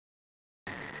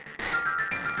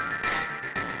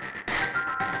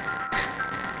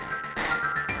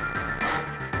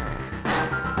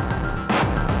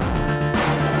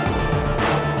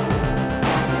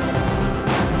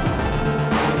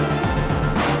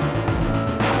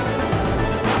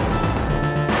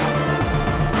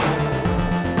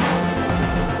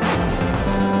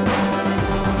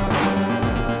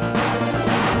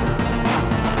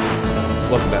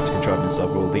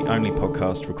Subwall, the only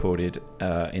podcast recorded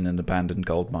in an abandoned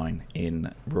gold mine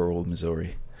in rural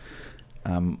Missouri.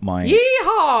 Yeehaw!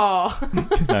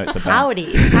 No, it's Howdy.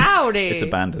 It's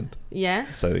abandoned.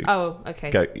 Yeah. So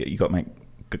okay. You got to make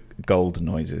gold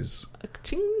noises.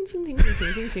 Ching, ching, ching,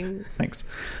 ching, ching, ching. Thanks.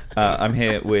 I'm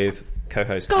here with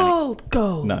co-host Gold.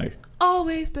 No.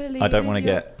 Always believe. I don't want to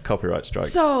get copyright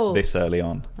strikes this early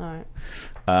on. All right.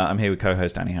 I'm here with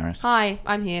co-host Annie Harris. Hi,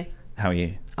 I'm here. How are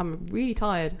you? I'm really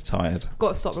tired. Tired. Got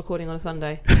to stop recording on a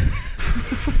Sunday.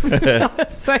 I'm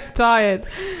so tired.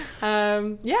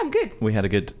 Yeah, I'm good. We had a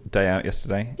good day out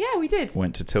yesterday. Yeah, we did.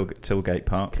 Went to Tilgate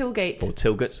Park. Tilgate. Or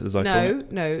Tilgate, as I call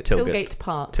it. No, Tilgate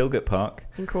Park. Tilgate Park.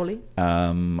 In Crawley.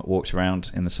 Walked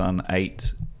around in the sun,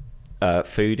 ate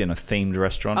food in a themed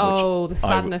restaurant. Oh, the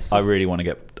sadness. I really want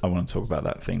to talk about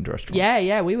that themed restaurant.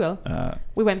 Yeah, we will.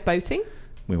 We went boating.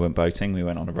 We went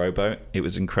on a rowboat. It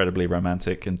was incredibly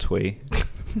romantic and twee.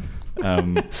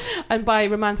 And by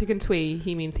romantic and twee,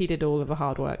 he means he did all of the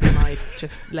hard work and I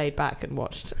just laid back and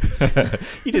watched.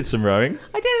 You did some rowing.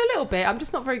 I did a little bit. I'm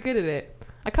just not very good at it.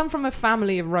 I come from a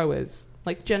family of rowers,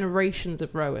 like generations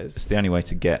of rowers. It's the only way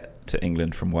to get to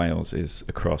England from Wales is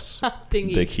across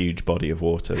Dinghy. the huge body of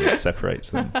water that separates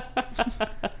them.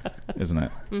 Isn't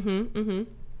it?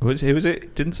 Who was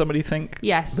it? Didn't somebody think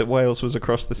that Wales was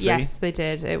across the sea? Yes, they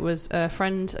did. It was a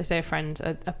friend,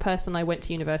 a person I went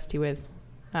to university with.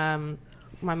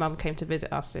 My mum came to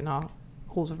visit us in our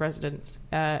halls of residence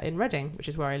in Reading, which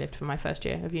is where I lived for my first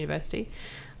year of university.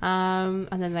 And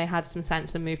then they had some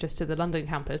sense and moved us to the London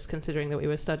campus, considering that we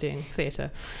were studying theatre.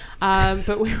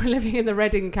 But we were living in the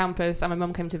Reading campus, and my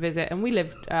mum came to visit. And we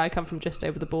lived, I come from just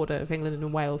over the border of England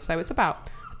and Wales, so it's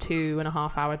about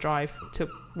 2.5 hour drive to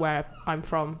where I'm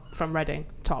from Reading,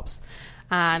 tops.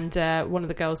 And one of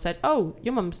the girls said, "Oh,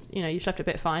 your mum's, you slept a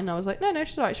bit fine." And I was like, "No,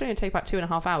 she's all right. She's only take about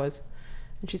 2.5 hours."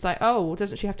 And she's like, "Oh, well,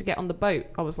 doesn't she have to get on the boat?"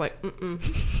 I was like,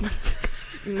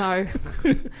 No.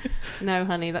 No,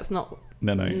 honey, that's not...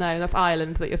 No, that's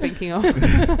Ireland that you're thinking of.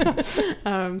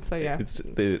 So, yeah. It's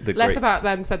the less about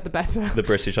them said the better. The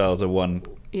British Isles are one...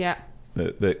 Yeah.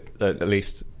 At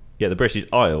least... Yeah, the British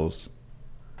Isles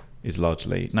is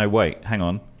largely... No, wait, hang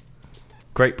on.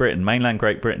 Great Britain, mainland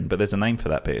Great Britain, but there's a name for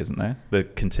that bit, isn't there? The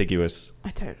contiguous... I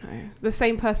don't know. The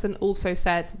same person also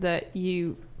said that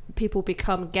people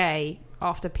become gay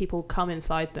after people come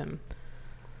inside them.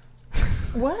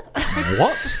 What?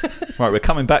 What? Right, we're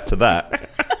coming back to that.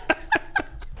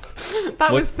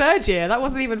 That was third year. That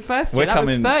wasn't even first year. That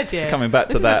was third year. Coming back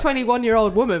to that. This is a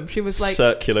 21-year-old woman. She was like...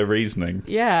 Circular reasoning.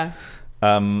 Yeah.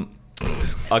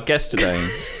 Our guest today...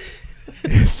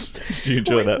 Do you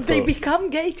enjoy that? They become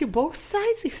gay to both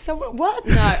sides if someone... What?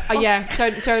 No, yeah.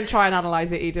 Don't try and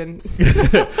analyse it, Eden.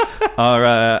 Our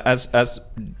as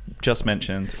just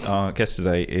mentioned, our guest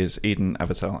today is Eden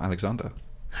Avital Alexander.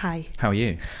 Hi. How are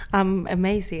you? I'm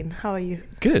amazing. How are you?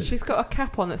 Good. She's got a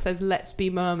cap on that says "Let's be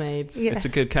mermaids." Yes. It's a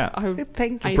good cap.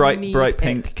 Thank you. Bright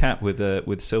pink cap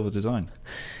with silver design.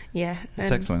 Yeah, it's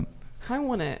excellent. I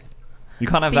want it. You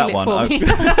can't have that one.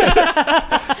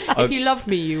 If you loved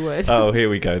me, you would. Oh, here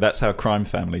we go. That's how crime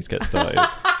families get started.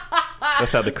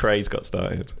 That's how the craze got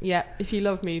started. Yeah, if you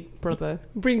love me, brother.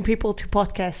 Bring people to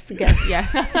podcasts together. Yeah.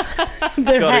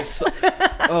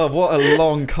 God, what a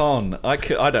long con. I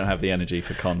don't have the energy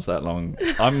for cons that long.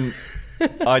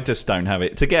 I just don't have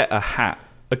it. To get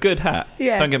a good hat,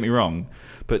 don't get me wrong,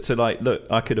 but to look,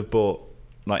 I could have bought,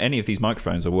 any of these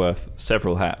microphones are worth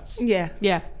several hats. Yeah.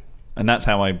 Yeah. And that's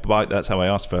how I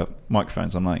asked for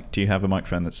microphones. I'm like, do you have a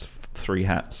microphone that's 3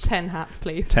 hats? 10 hats,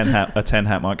 please. A 10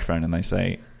 hat microphone. And they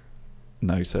say,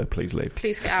 "No, sir, please leave.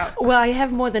 Please get out." Well, I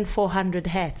have more than 400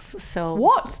 hats, so...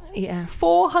 What? Yeah.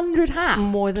 400 hats?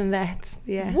 More than that,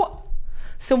 yeah. What?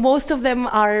 So most of them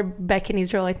are back in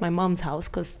Israel at my mom's house,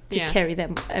 because to carry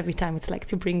them every time, it's like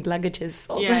to bring luggages.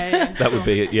 Yeah. That would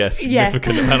be,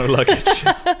 significant amount of luggage.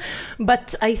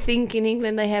 But I think in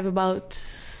England I have about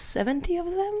 70 of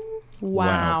them.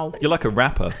 Wow. You're like a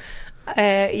rapper.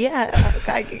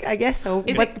 I guess so.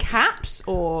 Is it caps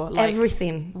or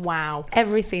everything? Wow,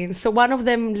 everything. So one of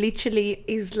them literally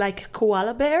is like a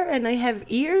koala bear, and I have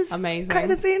ears. Amazing,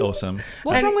 kind of thing. Awesome.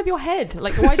 What's wrong with your head?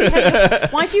 Why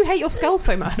do you hate your skull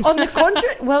so much? On the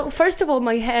contrary, well, first of all,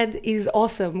 my head is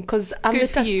awesome because I'm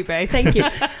good for you, babe. Thank you.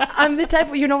 I'm the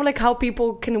type of, how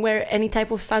people can wear any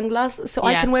type of sunglass, so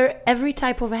I can wear every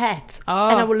type of hat,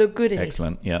 and I will look good in it.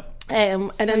 Excellent. Yeah.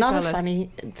 And so another jealous.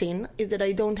 Funny thing is that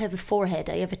I don't have a forehead;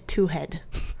 I have a 2-head.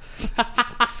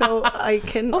 So I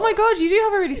can... Oh my god, you do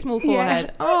have a really small forehead.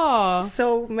 Yeah. Oh.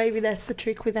 So maybe that's the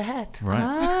trick with a hat. Right.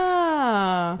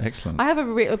 Ah. Excellent. I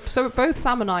have so both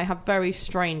Sam and I have very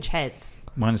strange heads.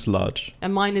 Mine is large.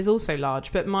 And mine is also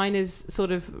large, but mine is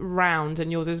sort of round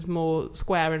and yours is more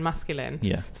square and masculine.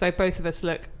 Yeah. So both of us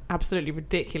look absolutely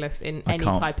ridiculous in any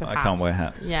type of hat. I can't wear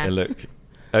hats. Yeah.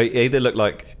 I either look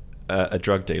like a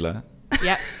drug dealer.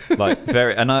 Yep. Like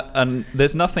very, and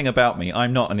there's nothing about me.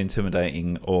 I'm not an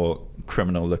intimidating or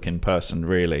criminal-looking person,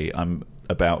 really. I'm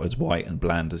about as white and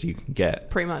bland as you can get.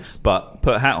 Pretty much. But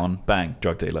put a hat on, bang,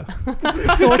 drug dealer.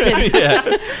 Sorted.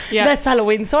 Yeah. That's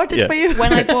Halloween sorted for you.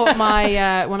 When I bought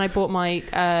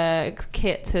my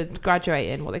kit to graduate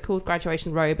in, what they called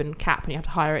graduation robe and cap, and you have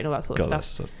to hire it and all that sort of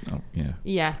stuff.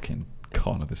 Yeah. Fucking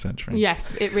con of the century.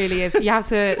 Yes, it really is. You have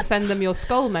to send them your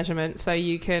skull measurement so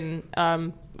you can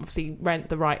obviously rent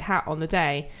the right hat on the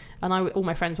day. And all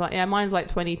my friends were like, yeah, mine's like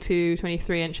 22,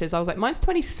 23 inches. I was like, mine's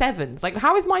 27. It's like,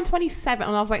 how is mine 27?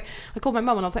 And I was like, I called my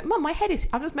mum and I was like, Mum, I'm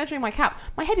just measuring my cap.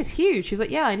 My head is huge. She was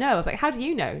like, yeah, I know. I was like, how do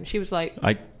you know? And she was like...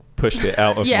 I pushed it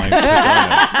out of my vagina.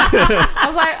 I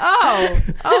was like,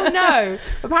 oh no.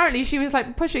 Apparently she was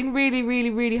like pushing really, really,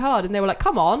 really hard. And they were like,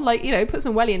 come on, like, put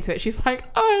some welly into it. She's like,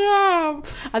 I am.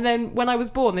 And then when I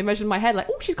was born, they measured my head like,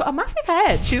 oh, she's got a massive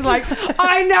head. She's like,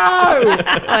 I know.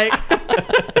 Like...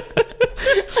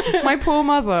 My poor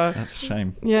mother. That's a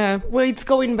shame. Yeah. Well, it's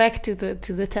going back to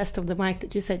the test of the mic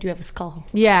that you said you have a skull.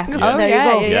 Yeah. Yes. Oh, There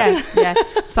you go. yeah.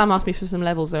 Sam asked me for some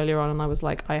levels earlier on, and I was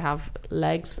like, I have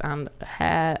legs and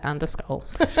hair and a skull.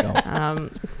 I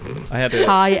had a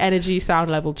high energy sound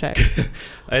level check.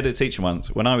 I had a teacher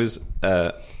once when I was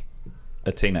a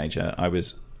teenager.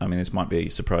 This might be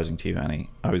surprising to you, Annie.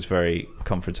 I was very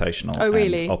confrontational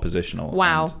and oppositional.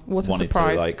 Wow, and what a wanted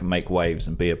surprise. to like make waves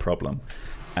and be a problem.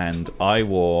 And I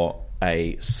wore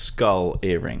a skull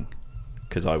earring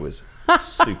because I was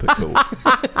super cool.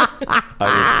 I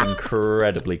was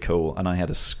incredibly cool, and I had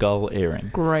a skull earring.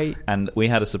 Great. And we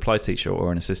had a supply teacher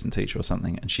or an assistant teacher or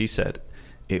something, and she said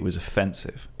it was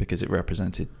offensive because it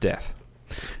represented death.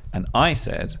 And I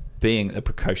said, being a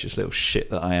precocious little shit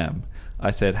that I am,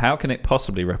 I said, how can it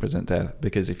possibly represent death?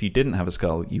 Because if you didn't have a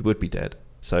skull, you would be dead.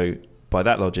 So by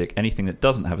that logic, anything that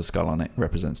doesn't have a skull on it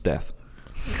represents death.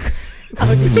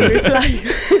 How did you reply?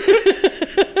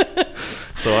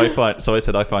 So I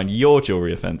said I find your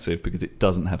jewellery offensive because it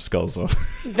doesn't have skulls on.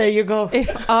 There you go.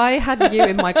 If I had you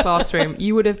in my classroom,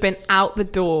 you would have been out the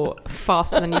door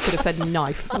faster than you could have said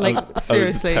knife. Like, seriously. I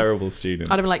was a terrible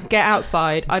student. I'd have been like, get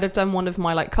outside. I'd have done one of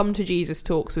my like come to Jesus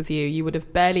talks with you. You would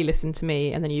have barely listened to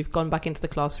me, and then you've gone back into the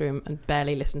classroom and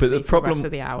barely listened to me for the rest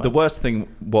of the hour. The worst thing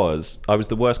was I was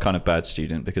the worst kind of bad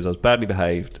student because I was badly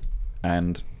behaved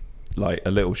and like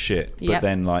a little shit, but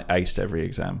then like aced every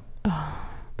exam.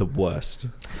 The worst.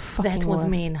 That was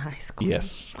me in high school.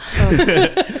 Yes.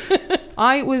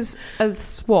 I was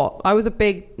a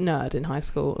big nerd in high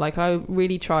school. Like, I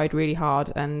really tried really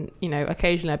hard, and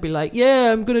occasionally I'd be like,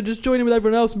 yeah, I'm gonna just join in with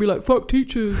everyone else and be like, fuck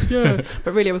teachers, yeah.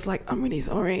 But really I was like, I'm really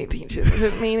sorry, teachers, I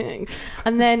didn't mean it.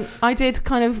 And then I did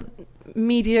kind of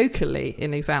mediocrely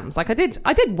in exams. Like, I did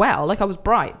well, like I was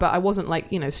bright, but I wasn't like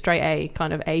straight A,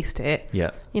 kind of aced it.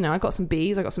 Yeah. I got some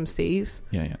B's, I got some C's.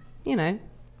 Yeah.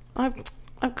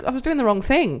 I was doing the wrong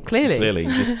thing, clearly. Maybe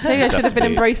I should have been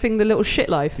embracing the little shit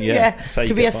life. Yeah.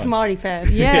 To be a smarty fan.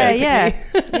 Yeah.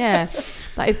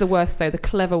 That is the worst, though. The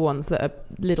clever ones that are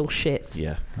little shits.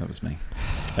 Yeah, that was me.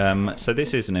 So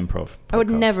this is an improv podcast. I would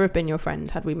never have been your friend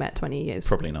had we met 20 years.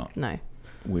 Probably not. No.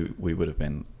 We would have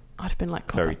been. I'd have been like,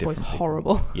 God, very that boy's different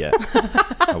horrible. People. Yeah,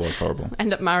 I was horrible.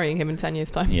 End up marrying him in 10 years'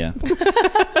 time. Yeah.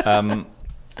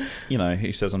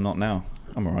 Who says I'm not now?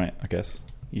 I'm all right, I guess.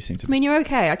 You seem to. I mean, you're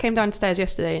okay. I came downstairs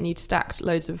yesterday and you'd stacked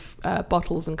loads of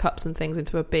bottles and cups and things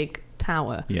into a big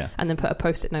tower. Yeah. And then put a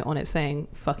post-it note on it saying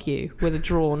 "fuck you" with a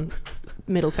drawn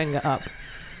middle finger up.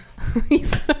 It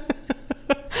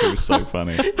was so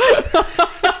funny.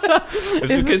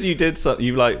 It's because you did something.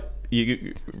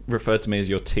 You referred to me as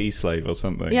your tea slave or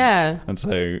something. Yeah. And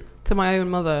so to my own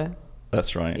mother.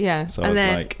 That's right. Yeah. So I was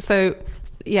like.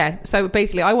 So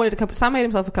basically I wanted a cup. Sam made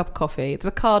himself a cup of coffee. It's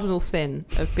a cardinal sin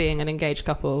of being an engaged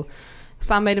couple.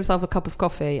 Sam made himself a cup of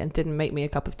coffee and didn't make me a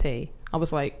cup of tea. I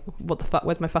was like, what the fuck?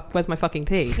 Where's my fucking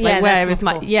tea? Like, where is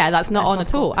my... Cool. Yeah, that's not on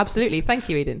at all. Absolutely. Thank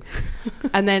you, Eden.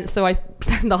 And then, so I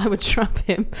said that I would trap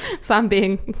him. Sam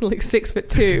being like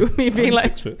 6'2", me being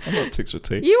like... 6 foot. I'm not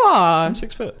 6'2". You are. I'm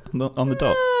 6 foot. On the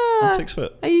dot. I'm 6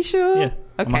 foot. Are you sure? Yeah.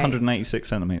 Okay. I'm 186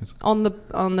 centimetres. On the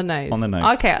nose? On the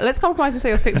nose. Okay, let's compromise and say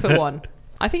you're 6'1".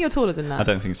 I think you're taller than that. I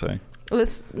don't think so. Well,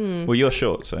 well, you're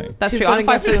short, so... That's true. I'm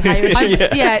 5 foot.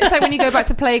 Yeah, it's like when you go back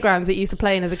to playgrounds that you used to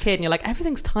play in as a kid and you're like,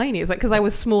 everything's tiny. It's like, because I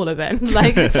was smaller then.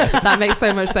 Like, that makes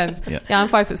so much sense. Yeah, I'm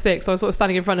 5'6", so I was sort of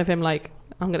standing in front of him like,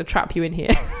 I'm going to trap you in here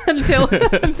until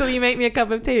you make me a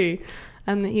cup of tea.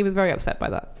 And he was very upset by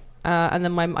that. And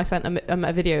then I sent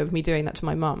a video of me doing that to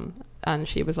my mum, and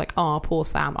she was like, "Oh, poor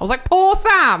Sam." I was like, "Poor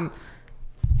Sam,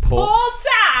 poor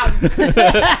Sam."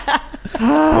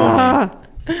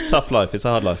 It's a tough life. It's a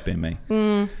hard life being me.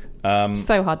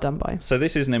 So hard done by. So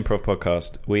this is an improv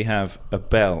podcast. We have a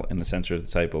bell in the centre of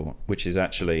the table, which is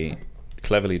actually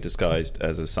cleverly disguised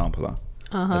as a sampler,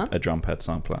 a drum pad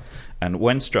sampler. And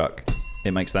when struck,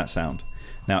 it makes that sound.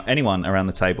 Now, anyone around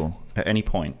the table at any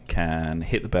point can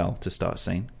hit the bell to start a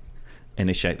scene,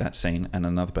 initiate that scene, and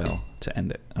another bell to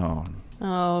end it. Oh.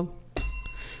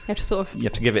 You have to sort of... You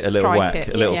have to give it a little whack,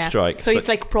 a little strike. So it's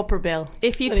like proper bell.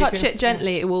 If you touch it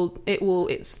gently, it will.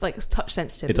 It's like touch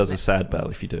sensitive. It does a sad bell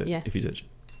if you do it. Yeah. If you do it.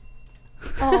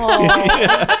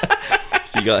 Oh.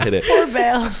 So you got to hit it. Poor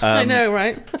bell. I know,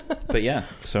 right? But yeah,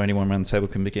 so anyone around the table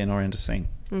can begin or end a scene.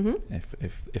 Mm-hmm.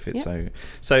 If it's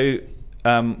so.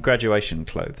 Graduation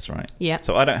clothes, right? Yeah.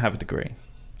 So I don't have a degree.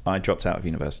 I dropped out of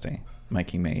university,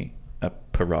 making me a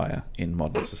pariah in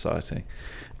modern society,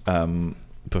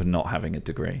 for not having a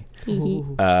degree.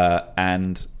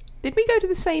 And did we go to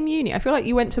the same uni? I feel like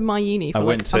you went to my uni for a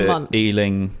month. I went to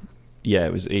Ealing. Yeah,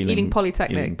 it was Ealing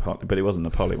Polytechnic. But it wasn't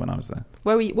a poly when I was there.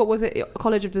 Where were you, what was it?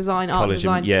 College of Design, Art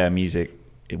Design? Music.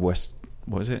 West.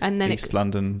 What was it? And then East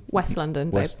London. West London.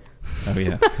 West. Oh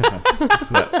yeah, that's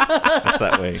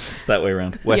that way. It's that way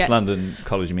around. West London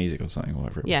College of Music or something,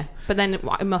 whatever it was. Yeah, but then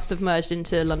it must have merged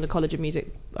into London College of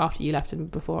Music after you left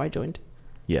and before I joined.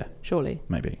 Yeah, surely.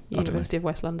 Maybe University of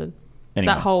West London.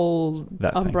 Anyway, that whole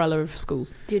umbrella of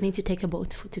schools. Do you need to take a boat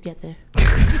to get there?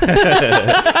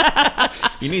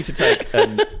 You need to take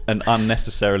an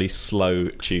unnecessarily slow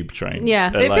tube train. Yeah,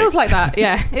 it feels like that.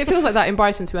 Yeah, it feels like that in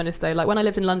Brighton, to be honest, though. Like, when I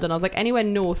lived in London, I was like, anywhere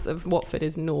north of Watford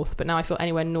is north, but now I feel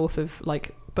anywhere north of,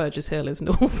 like, Burgess Hill is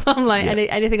north. I'm like,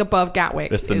 anything above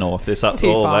Gatwick it's the north. It's up. They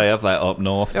have that up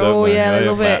north, don't they? Yeah, a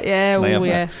little bit. Yeah,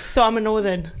 yeah. So I'm a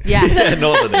northern. Yeah.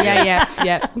 Northern. Yeah.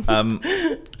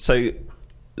 So...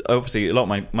 Obviously,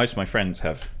 most of my friends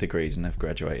have degrees and have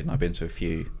graduated, and I've been to a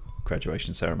few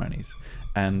graduation ceremonies,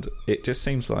 and it just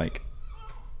seems like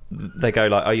they go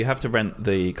like, "Oh, you have to rent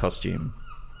the costume,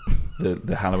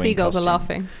 the Halloween." Seagulls costume are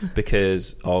laughing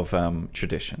because of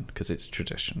tradition, because it's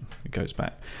tradition. It goes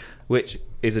back, which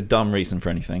is a dumb reason for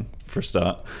anything, for a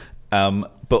start.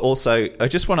 But also, I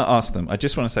just want to ask them, I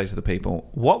just want to say to the people,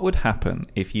 what would happen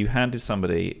if you handed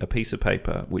somebody a piece of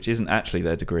paper, which isn't actually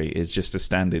their degree, is just a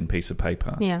stand-in piece of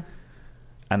paper,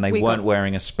 and they weren't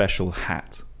wearing a special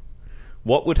hat?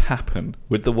 What would happen?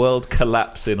 Would the world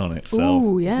collapse in on itself?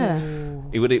 Ooh, yeah.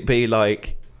 Would it be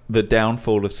like the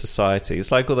downfall of society?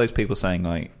 It's like all those people saying,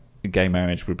 like, gay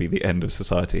marriage would be the end of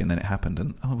society, and then it happened,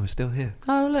 and we're still here.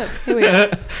 Oh, look, here we are.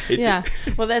 Yeah.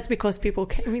 Well, that's because people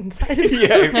came inside.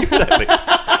 Yeah, exactly.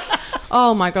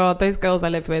 Oh my god, those girls I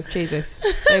lived with, Jesus,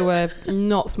 they were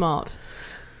not smart.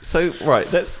 So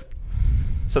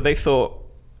so they thought.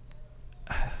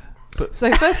 But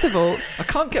so first of all, I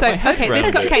can't get my head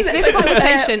around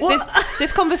it.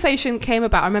 This conversation came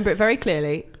about. I remember it very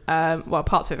clearly.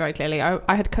 Parts of it very clearly.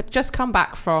 I had just come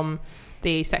back from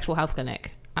the sexual health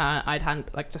clinic. I'd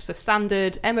had like just a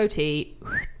standard MOT,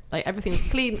 like everything was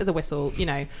clean as a whistle, you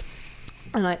know.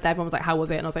 And like everyone was like, "How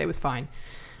was it?" And I was like, "It was fine."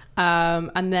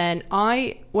 And then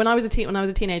when I was a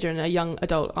teenager and a young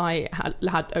adult, I had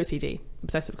OCD,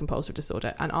 obsessive compulsive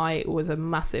disorder, and I was a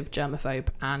massive germaphobe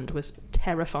and was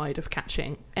terrified of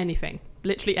catching anything,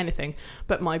 literally anything.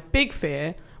 But my big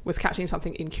fear was catching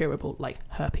something incurable, like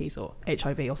herpes or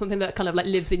HIV or something that kind of like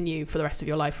lives in you for the rest of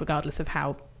your life, regardless of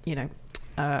how, you know,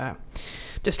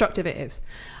 destructive it is.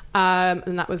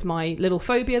 And that was my little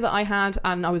phobia that I had,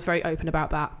 and I was very open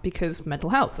about that because mental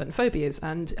health and phobias,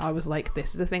 and I was like,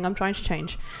 this is a thing I'm trying to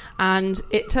change. And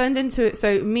it turned into,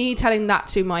 so me telling that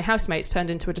to my housemates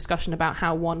turned into a discussion about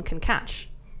how one can catch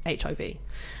HIV.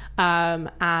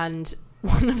 And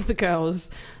one of the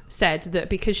girls said that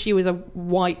because she was a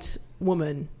white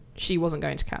woman, she wasn't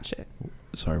going to catch it.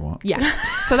 Sorry, what? Yeah.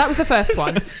 So that was the first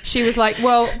one. She was like,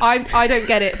 well, I don't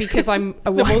get it because I'm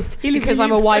a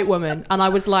white woman. And I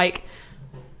was like,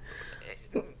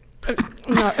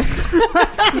 no,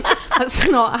 that's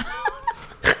not,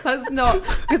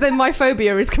 because then my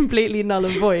phobia is completely null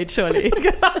and void, surely.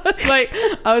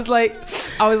 I was like,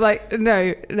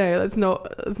 no, that's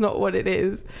not what it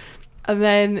is. And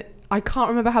then I can't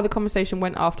remember how the conversation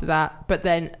went after that, but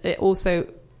then it also,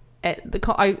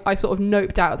 I sort of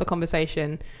noped out of the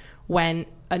conversation when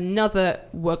another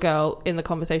girl in the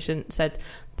conversation said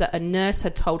that a nurse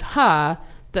had told her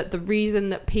that the reason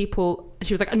that people...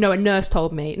 She was like, no, a nurse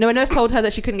told me. No, a nurse told her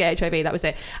that she couldn't get HIV. That was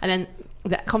it. And then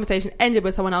the conversation ended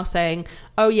with someone else saying,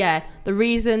 oh, yeah, the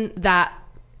reason that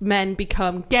men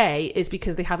become gay is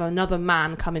because they have another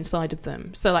man come inside of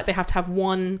them. So like they have to have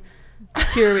one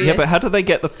curious... Yeah, but how do they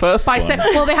get the first one?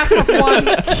 Well, they have to have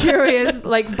one curious,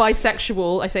 like,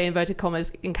 bisexual, I say inverted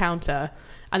commas, encounter,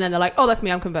 and then they're like, oh, that's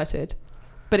me, I'm converted.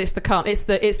 But it's the cum. It's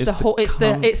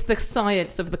the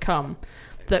science of the cum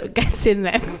that gets in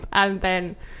them and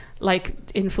then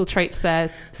like infiltrates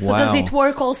their So does it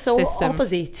work also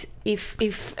opposite?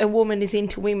 If a woman is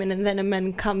into women and then a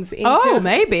man comes into... Oh,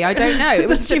 maybe. I don't know.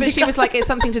 But she was like, it's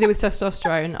something to do with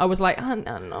testosterone. I was like, oh,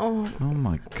 no. Oh,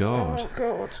 my God. Oh,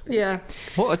 God. Yeah.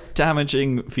 What a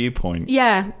damaging viewpoint.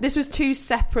 Yeah. This was two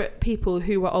separate people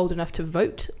who were old enough to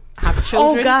vote, have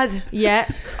children. Oh, God. Yeah.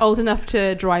 Old enough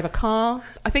to drive a car.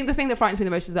 I think the thing that frightens me the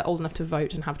most is they're old enough to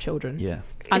vote and have children. Yeah.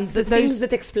 And it's the things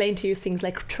that explain to you things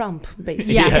like Trump,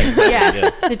 basically. Yes. Yeah.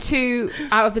 The two,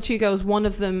 out of the two girls, one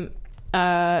of them...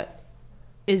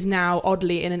 is now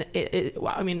oddly in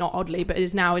well, I mean not oddly, but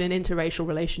is now in an interracial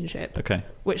relationship. Okay.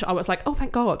 Which I was like, oh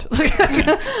thank God.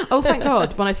 Oh thank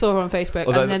God, when I saw her on Facebook.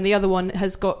 Although and then the other one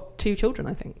has got 2 children,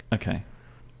 I think. Okay.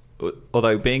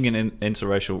 Although being in an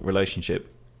interracial relationship,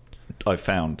 I've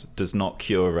found, does not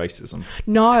cure racism.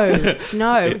 No.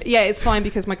 Yeah, it's fine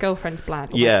because my girlfriend's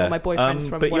black. Or my boyfriend's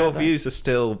from but wherever. Your views are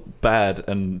still bad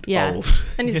and old.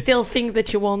 And you still think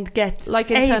that you won't get like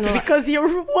AIDS because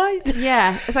you're white.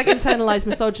 Yeah, it's like internalized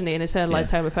misogyny and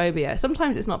internalized homophobia.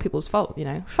 Sometimes it's not people's fault, you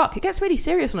know. Fuck, it gets really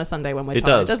serious on a Sunday when we're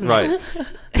tired, doesn't it? Right.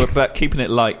 We're about keeping it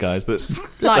light, guys. Let's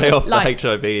stay off the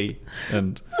HIV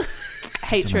and...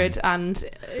 hatred and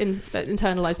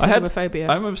internalized homophobia.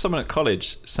 I remember someone at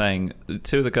college saying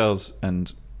 2 of the girls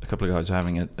and a couple of guys were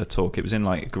having a talk. It was in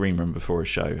like a green room before a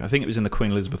show. I think it was in the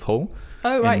Queen Elizabeth Hall.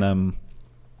 Oh right.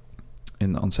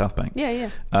 On South Bank. Yeah.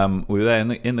 We were there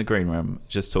in the green room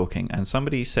just talking, and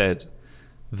somebody said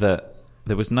that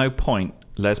there was no point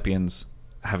lesbians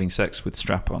having sex with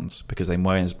strap-ons because they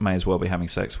may as well be having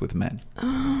sex with men.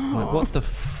 Oh. Like, what the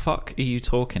fuck are you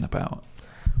talking about?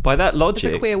 By that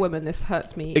logic, as a queer woman, this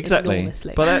hurts me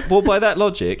enormously. By that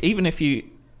logic, even if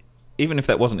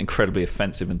that wasn't incredibly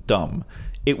offensive and dumb,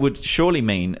 it would surely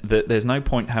mean that there's no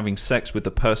point having sex with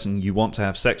the person you want to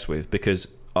have sex with because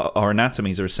our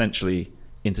anatomies are essentially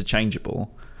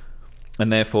interchangeable,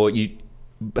 and therefore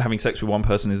having sex with one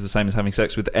person is the same as having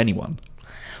sex with anyone.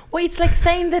 Well, it's like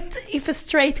saying that if a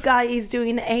straight guy is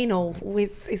doing anal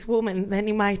with his woman, then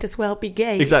he might as well be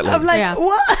gay. Exactly. I'm like,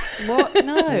 what? What?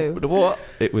 No. What?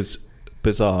 It was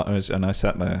bizarre. And I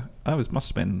sat there. I must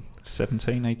have been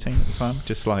 17, 18 at the time.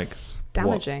 Just like...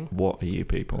 damaging. What are you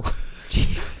people?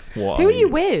 Jesus. Who are you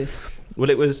with? Well,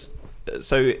 it was...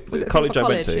 So, the college I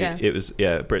went to, it was,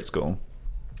 a Brit school.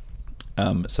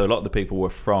 So, a lot of the people were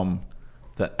from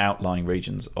the outlying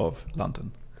regions of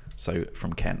London. So,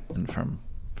 from Kent and from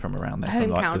around there, home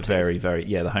from like counties. the very, very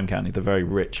the home county, the very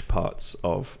rich parts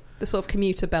of the sort of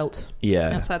commuter belt.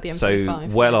 Yeah, outside the M25.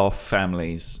 So well-off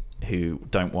families who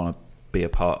don't want to be a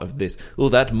part of this.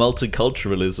 That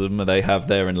multiculturalism they have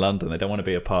there in London. They don't want to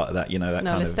be a part of that. You know that.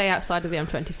 No, kind let's of stay outside of the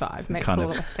M25. Make sure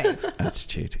we're safe.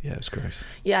 Attitude. Yeah, it was gross.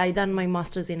 Yeah, I done my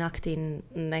master's in acting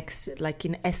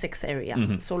in Essex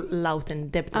area, so Loughton,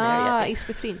 Debden area. East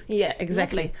 15. Yeah,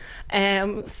 exactly.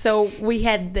 So we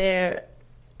had there.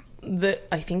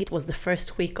 I think it was the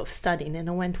first week of studying, and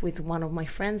I went with one of my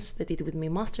friends that did with me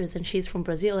masters, and she's from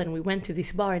Brazil, and we went to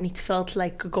this bar, and it felt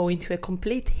like going to a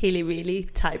complete hilly-willy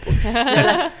type of...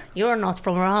 like, you're not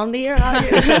from around here, are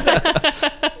you?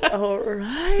 All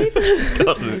right.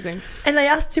 Amazing. And I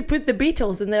asked to put the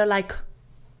Beatles, and they're like,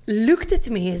 looked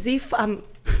at me as if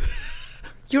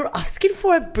you're asking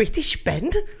for a British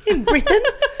band in Britain?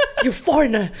 You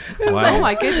foreigner. Wow. Oh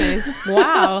my goodness.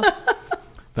 Wow.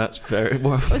 That's very...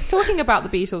 Well. I was talking about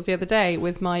the Beatles the other day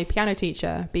with my piano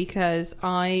teacher because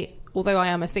although I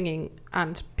am a singing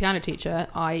and piano teacher,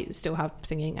 I still have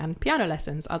singing and piano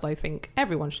lessons, as I think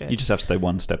everyone should. You just have to stay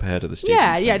one step ahead of the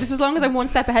students. Yeah, just as long as I'm one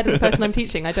step ahead of the person I'm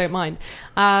teaching, I don't mind.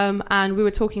 And we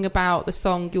were talking about the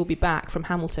song "You'll Be Back" from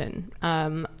Hamilton,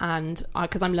 and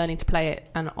because I'm learning to play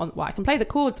it, and I can play the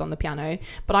chords on the piano,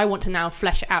 but I want to now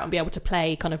flesh it out and be able to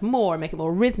play kind of more and make it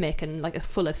more rhythmic and like a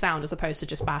fuller sound as opposed to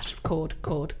just bash chord,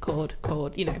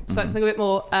 you know, something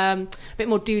a bit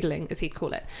more doodling, as he'd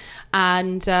call it.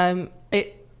 And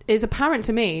it is apparent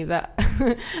to me that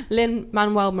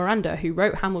Lin-Manuel Miranda, who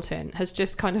wrote Hamilton, has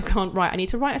just kind of gone, right, I need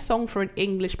to write a song for an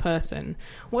English person.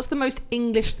 What's the most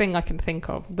English thing I can think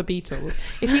of? The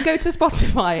Beatles. If you go to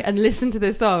Spotify and listen to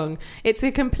this song, it's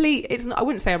a complete... I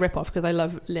wouldn't say a rip-off because I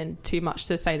love Lin too much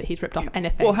to say that he's ripped off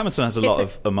anything. Well, Hamilton has a lot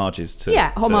of homages to...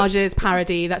 Yeah, homages,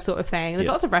 parody, that sort of thing. There's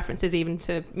lots of references even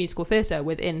to musical theatre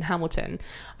within Hamilton,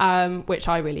 which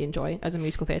I really enjoy as a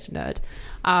musical theatre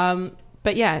nerd.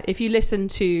 But yeah, if you listen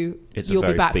to You'll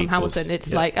Be Back from Hamilton,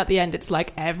 it's like, at the end, it's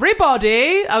like,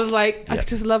 everybody! I was like, I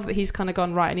just love that he's kind of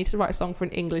gone, right, I need to write a song for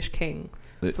an English king.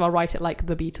 So I'll write it like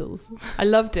the Beatles. I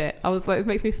loved it. I was like, it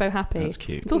makes me so happy. That's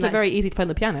cute. It's also very easy to play on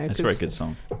the piano. It's a very good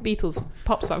song. Beatles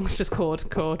pop songs, just chord.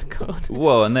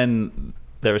 Well, and then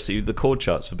the chord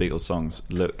charts for Beatles songs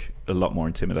look a lot more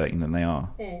intimidating than they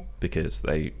are because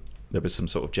there was some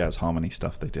sort of jazz harmony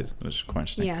stuff they did, which was quite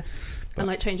interesting. Yeah, and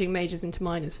like changing majors into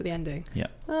minors for the ending. Yeah.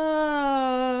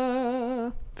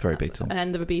 Very Beatles. An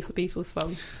end of a Beatles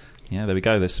song. Yeah, there we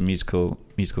go. There's some musical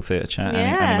theatre chat. Yeah.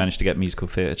 And you managed to get musical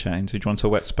theatre chat into. Do you want to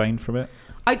talk about Spain for a bit?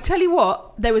 I tell you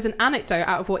what, there was an anecdote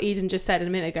out of what Eden just said a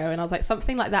minute ago, and I was like,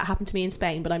 something like that happened to me in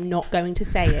Spain, but I'm not going to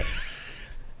say it.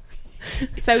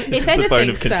 So if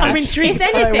anything,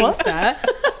 sir,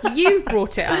 you've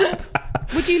brought it up.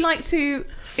 Would you like to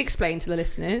explain to the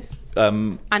listeners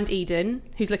and Eden,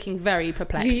 who's looking very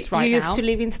perplexed right now? You used to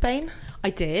live in Spain?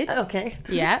 I did. Okay.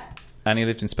 Yeah. Annie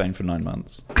lived in Spain for 9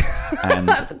 months. And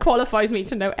that qualifies me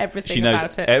to know everything about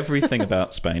it. She knows everything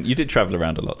about Spain. You did travel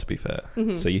around a lot, to be fair.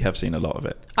 Mm-hmm. So you have seen a lot of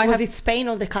it. Was it Spain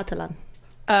or the Catalan?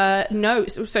 No.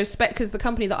 So because the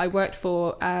company that I worked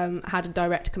for had a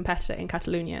direct competitor in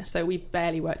Catalonia. So we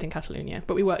barely worked in Catalonia,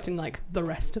 but we worked in like the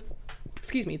rest of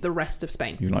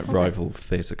Spain. You're like rival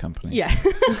theatre company. Yeah.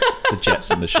 The Jets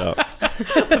and the Sharks.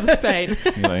 Of Spain.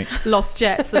 Like, lost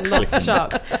Jets and lost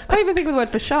Sharks. Can't even think of the word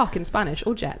for shark in Spanish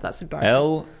or jet. That's embarrassing.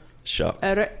 El Shark.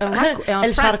 El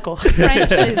Charco.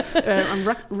 French is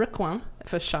requin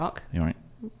for shark. You're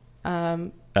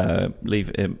right.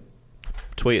 Leave it.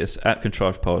 Tweet us at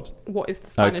ContrivedPod. What is the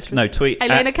Spanish? No, tweet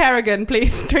Elena Kerrigan,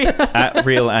 please tweet us. At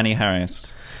Real Annie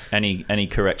Harris. Any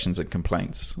corrections and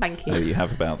complaints? Thank you. That you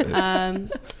have about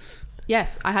this?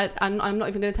 Yes, I had. I'm not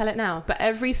even going to tell it now. But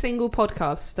every single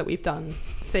podcast that we've done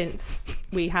since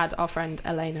we had our friend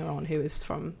Elena on, who is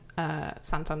from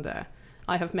Santander,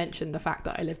 I have mentioned the fact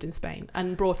that I lived in Spain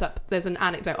and brought up. There's an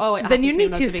anecdote. Then you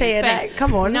need to say it.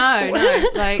 Come on. No.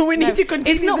 Like, we need to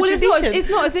continue the tradition. It's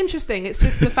not as interesting. It's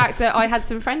just the fact that I had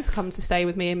some friends come to stay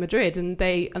with me in Madrid, and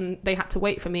they had to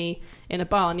wait for me in a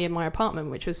bar near my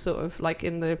apartment, which was sort of like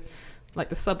in the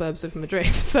suburbs of Madrid.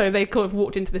 So they kind of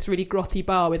walked into this really grotty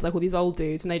bar with like all these old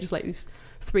dudes, and they just like these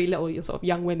 3 little sort of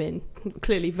young women,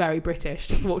 clearly very British,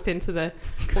 just walked into the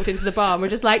bar and were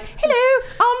just like, hello,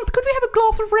 could we have a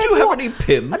glass of red wine? Do you have any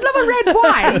pimps? I'd love a red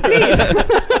wine, please.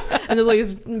 And there's all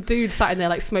these dudes sat in there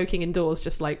like smoking indoors,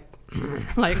 just like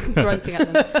grunting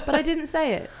at them. But I didn't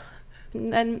say it.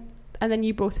 And then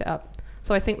you brought it up.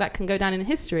 So I think that can go down in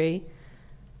history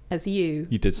as you.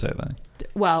 You did say that.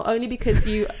 Well, only because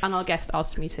you and our guest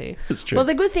asked me to. It's true. Well,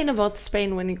 the good thing about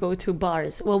Spain when you go to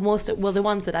bars, the ones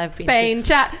that I've been Spain to.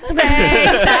 Chat.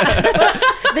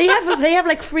 they have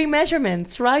like free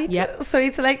measurements, right? Yeah. So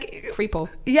it's like free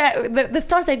pour. Yeah. The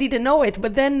start I didn't know it,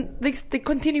 but then they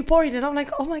continue pouring, and I'm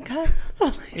like, oh my god.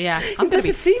 Yeah, I'm gonna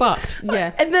be fucked.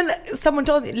 Yeah. And then someone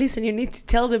told me, listen, you need to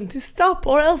tell them to stop,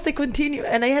 or else they continue.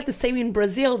 And I had the same in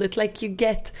Brazil, that like you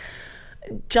get.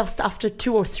 Just after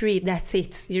 2 or 3, that's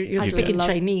it. You're speaking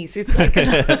Chinese. It's like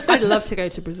I'd love to go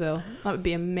to Brazil. That would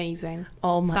be amazing.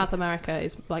 South America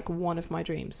is like one of my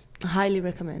dreams. Highly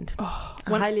recommend.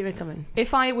 Highly recommend.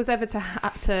 If I was ever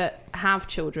to have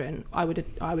children, I would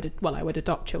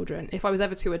adopt children. If I was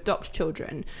ever to adopt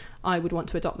children, I would want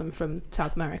to adopt them from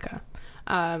South America.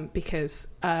 Because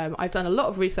I've done a lot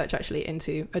of research actually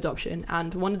into adoption,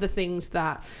 and one of the things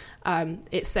that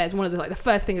it says, one of the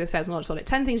first things it says, not on it,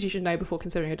 10 things you should know before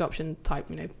considering adoption type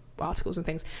articles and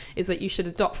things, is that you should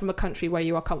adopt from a country where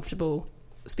you are comfortable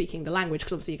speaking the language,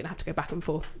 because obviously you're going to have to go back and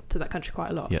forth to that country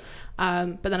quite a lot. Yeah.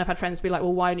 But then I've had friends be like,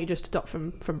 well, why don't you just adopt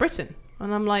from Britain?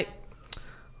 And I'm like,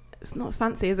 it's not as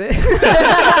fancy, is it?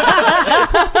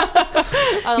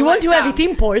 You want to have it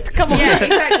import? Come on. Yeah,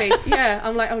 exactly. Yeah,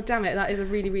 I'm like, oh damn it, that is a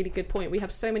really, really good point. We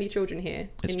have so many children here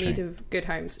in need of good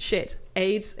homes. Shit,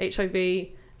 AIDS, HIV,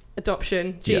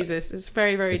 adoption. Jesus, it's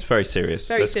very, very. It's very serious.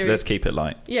 Let's keep it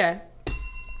light. Yeah.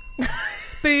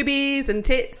 Boobies and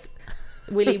tits,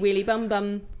 willy willy bum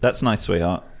bum. That's nice,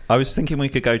 sweetheart. I was thinking we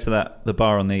could go to the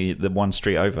bar on the one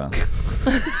street over.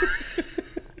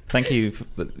 Thank you.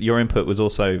 Your input was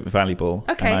also valuable,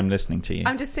 and I'm listening to you.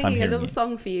 I'm just singing a little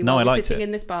song for you. No, while I liked sitting it.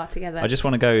 in this bar together. I just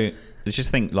want to go. I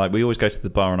just think we always go to the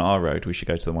bar on our road. We should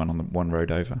go to the one on the one road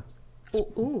over.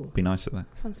 Ooh. Be nice at that.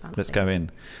 Sounds fancy. Let's go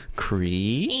in.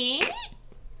 Cree.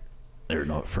 They're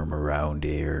not from around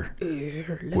here.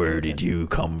 Where did you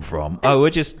come from?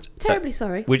 We're just terribly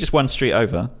sorry. We're just one street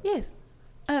over. Yes.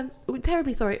 We're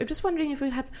terribly sorry. I'm just wondering if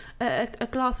we'd have a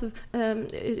glass of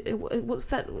what's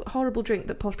that horrible drink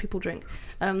that posh people drink?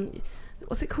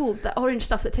 What's it called? That orange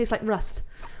stuff that tastes like rust.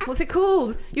 What's it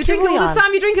called? You drink it all the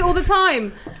time. You drink it all the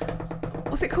time.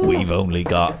 What's it called? We've only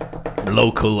got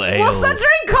local ales. What's that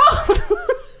drink called?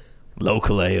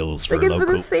 Local ales for Begins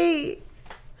local. with a C.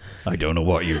 I don't know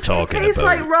what you're talking about. It tastes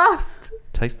like rust.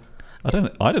 I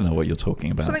don't know what you're talking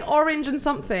about. Something orange and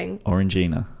something.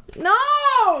 Orangina. No.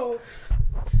 Oh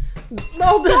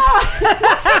God!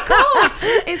 What's it called?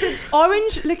 It's an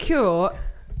orange liqueur.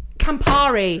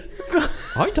 Campari.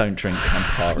 I don't drink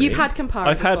Campari. You've had Campari.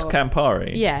 I've had before.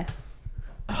 Campari. Yeah.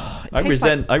 I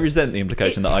resent the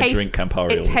implication that I drink Campari all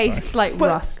the time. It tastes like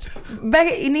rust.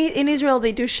 Back in Israel,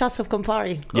 they do shots of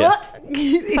Campari. Yeah.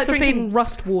 It's like drinking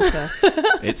rust water.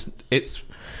 It's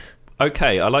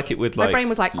okay. I like it with like my brain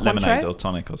was like lemonade Cointreau. or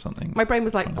tonic or something. My brain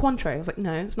was like Cointreau. I was like,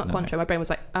 no, it's not Cointreau. My brain was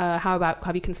like, how about,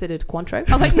 have you considered Cointreau?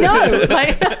 I was like, no.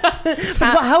 Like,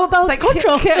 how about like,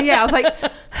 Cointreau? Yeah, I was like,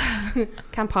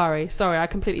 Campari. Sorry, I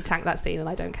completely tanked that scene and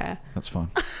I don't care. That's fine.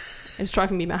 It was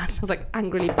driving me mad. I was like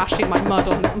angrily bashing my mug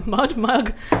on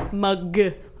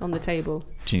the table.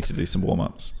 Do you need to do some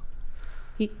warm-ups?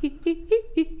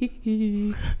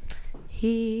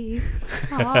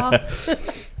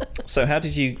 So how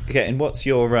did you get in? What's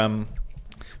your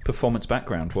performance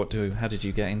background? How did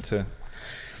you get into?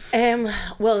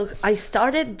 Well, I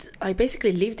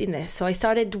basically lived in there. So I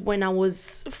started when I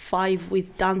was 5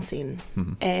 with dancing,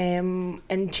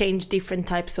 and changed different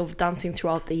types of dancing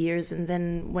throughout the years. And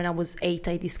then when I was 8,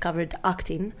 I discovered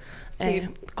acting,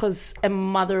 because a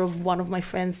mother of one of my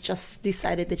friends just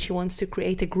decided that she wants to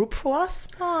create a group for us.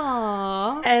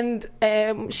 Aww. And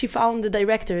she found the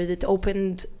director that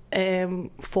opened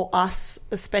for us,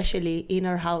 especially in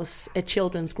her house, a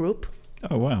children's group.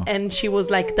 Oh wow! And she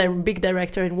was like the big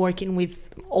director and working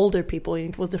with older people. And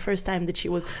it was the first time that she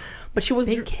was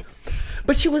big kids.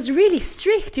 But she was really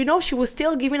strict, you know. She was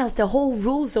still giving us the whole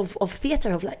rules of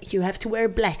theater, of like, you have to wear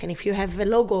black, and if you have a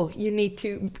logo,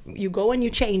 you go and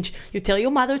you change. You tell your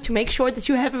mother to make sure that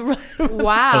you have a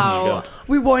Wow.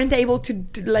 We weren't able to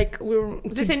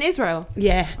Was this in Israel?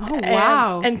 Yeah. Oh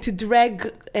wow. And to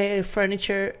drag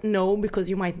furniture, no, because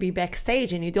you might be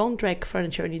backstage and you don't drag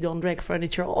furniture, and you don't drag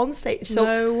furniture on stage. So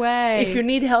no way. If you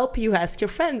need help, you ask your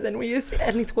friends. And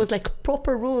and it was like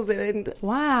proper rules. And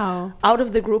wow. Out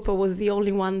of the group, I was the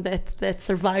only one that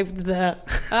survived the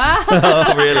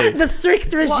Oh really? the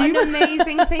strict regime. What an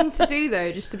amazing thing to do,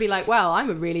 though, just to be like, well, I'm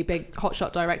a really big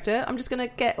hotshot director. I'm just going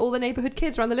to get all the neighbourhood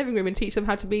kids around the living room and teach them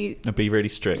how to be really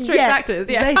strict actors.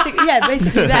 Yeah,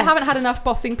 basically that. I haven't had enough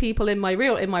bossing people in my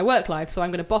work life, so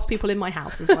I'm going to boss people in my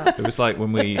house as well. It was like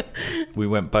when we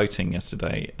went boating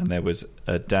yesterday, and there was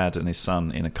a dad and his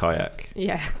son in a kayak,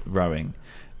 rowing,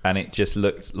 and it just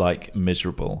looked like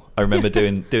miserable. I remember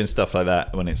doing stuff like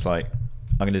that when it's like,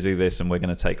 I'm going to do this and we're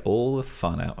going to take all the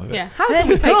fun out of it. Yeah, how can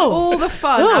we take all the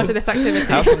fun out of this activity?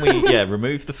 How can we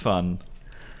remove the fun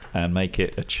and make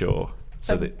it a chore?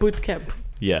 So that boot camp.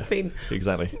 Yeah, thing.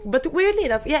 Exactly. But weirdly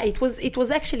enough, it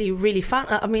was actually really fun.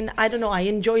 I mean, I don't know, I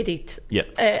enjoyed it.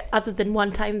 Yeah. Other than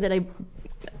one time that I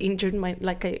injured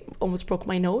I almost broke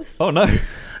my nose. Oh no!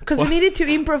 Because we needed to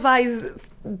improvise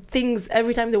things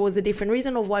every time there was a different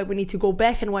reason of why we need to go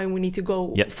back and why we need to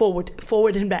go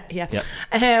forward and back. Yeah. Yep.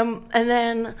 And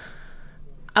then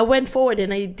I went forward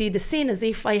and I did a scene as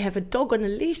if I have a dog on a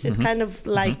leash that kind of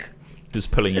like.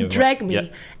 Just pulling you drag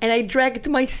me, and I dragged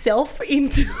myself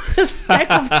into a stack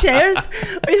of chairs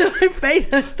with my face,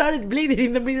 and I started bleeding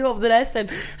in the middle of the lesson.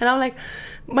 And I'm like,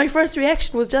 my first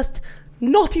reaction was just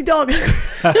naughty dog.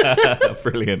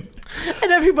 Brilliant.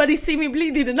 And everybody see me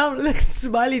bleeding, and I'm like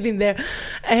smiling in there.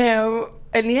 And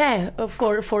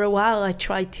for a while I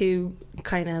tried to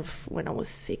kind of, when I was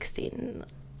 16,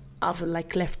 after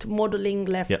left modeling,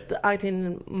 left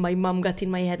acting, my mom got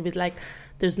in my head with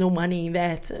there's no money in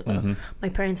that. My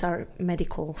parents are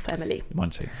medical family.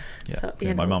 Mine too. Yeah. So,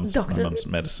 my mum's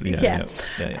medicine. Yeah.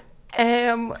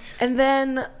 And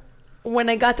then when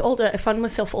I got older, I found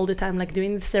myself all the time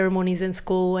doing the ceremonies in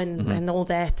school and all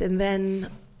that. And then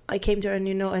I came to her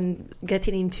and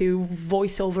getting into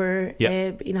voiceover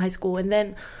in high school. And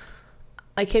then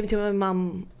I came to my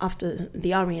mum after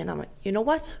the army, and I'm like, you know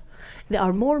what? There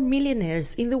are more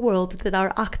millionaires in the world that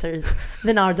are actors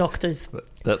than are doctors.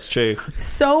 That's true.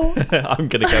 So I'm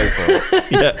going to go for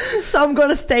it. Yeah. So I'm going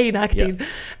to stay in acting.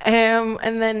 Yeah.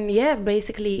 And then,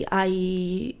 basically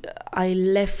I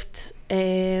left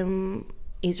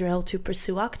Israel to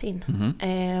pursue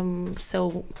acting.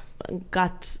 So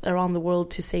got around the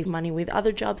world to save money with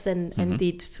other jobs and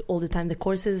did all the time the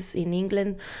courses in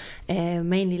England,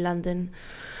 mainly London.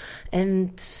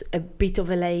 and a bit of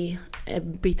LA, a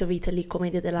bit of Italy,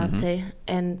 commedia dell'arte,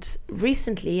 and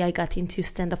recently I got into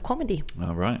stand-up comedy.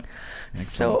 All right. Excellent.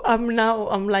 So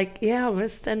I'm like, yeah, I'm a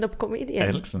stand-up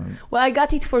comedian. Excellent. Well, I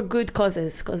got it for good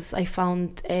causes because I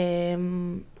found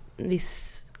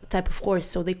this type of course,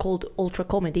 so they called ultra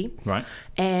comedy, right?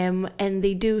 And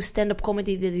they do stand-up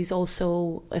comedy that is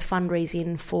also a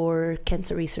fundraising for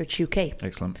Cancer Research UK.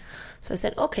 Excellent. So I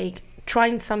said, okay,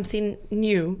 trying something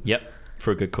new. Yep,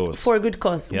 for a good cause. For a good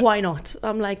cause, yep. Why not?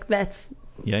 I'm like, that's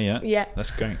yeah.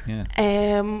 That's great. Yeah.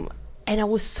 And I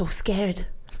was so scared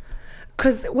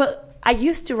because, well, I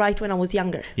used to write when I was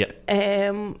younger. Yeah.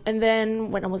 And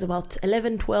then when I was about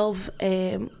 11, 12,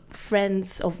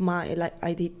 friends of mine, like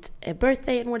I did a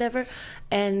birthday and whatever,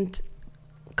 and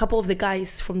a couple of the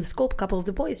guys from the scope, a couple of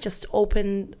the boys just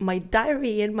opened my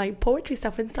diary and my poetry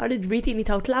stuff and started reading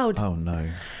it out loud. Oh, no.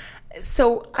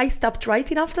 So I stopped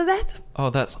writing after that. Oh,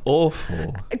 that's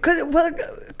awful. Because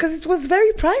it was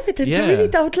very private, and to read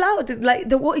it out loud, like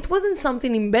it wasn't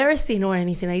something embarrassing or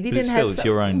anything. I didn't it's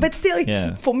your own. But still,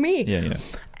 it's for me. Yeah.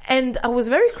 And I was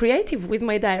very creative with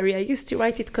my diary. I used to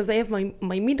write it because I have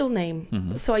my middle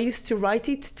name, so I used to write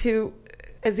it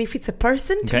as if it's a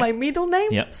person to my middle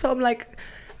name. Yep. So I'm like,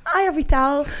 "I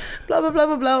Avital, blah blah blah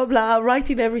blah blah blah,"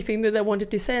 writing everything that I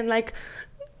wanted to say, and like,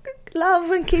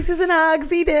 love and kisses and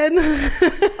hugs, Eden.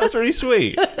 That's really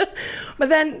sweet. But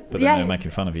then they're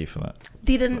making fun of you for that.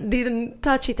 Didn't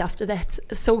touch it after that.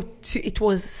 So it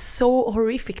was so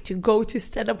horrific to go to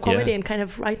stand-up comedy and kind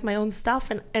of write my own stuff,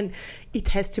 and it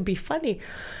has to be funny.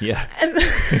 Yeah. And,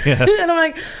 and I'm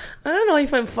like, I don't know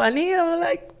if I'm funny. I'm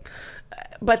like,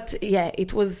 but yeah,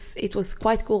 it was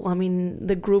quite cool. I mean,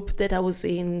 the group that I was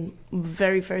in,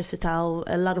 very versatile.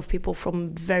 A lot of people from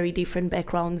very different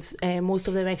backgrounds. Most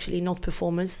of them actually not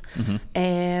performers.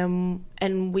 And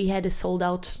we had a sold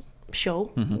out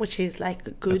show, which is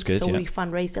like good. So we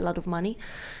fundraised a lot of money.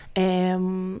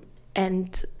 And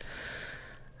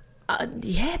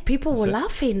people were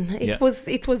laughing. It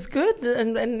was good,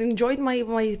 and enjoyed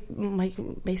my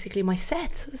basically my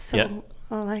set. So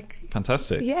like,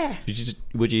 fantastic. Yeah.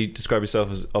 Would you describe yourself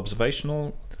as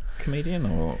observational comedian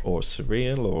or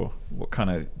surreal, or what kind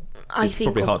of? I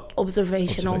think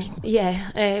observational.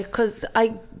 Yeah, because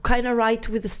I kind of write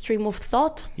with a stream of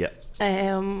thought. Yeah.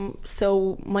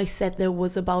 So my set there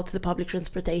was about the public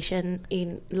transportation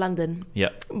in London.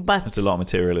 Yeah. But there's a lot of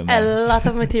material in there. A lot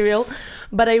of material.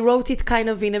 But I wrote it kind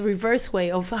of in a reverse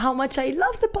way of how much I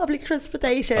love the public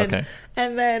transportation. Okay.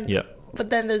 And then but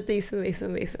then there's this and this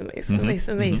and this and this and this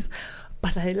and this.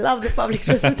 But I love the public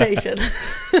transportation.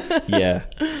 Yeah,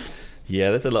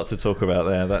 there's a lot to talk about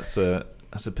there. That's a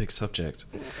big subject.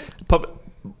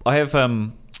 I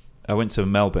went to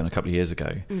Melbourne a couple of years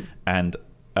ago, and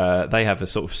they have a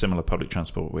sort of similar public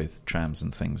transport with trams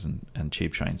and things and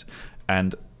tube trains,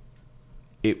 and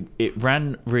it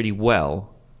ran really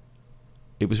well.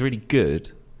 It was really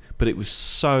good, but it was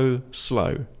so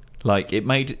slow. Like it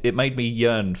made me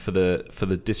yearn for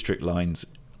the district lines,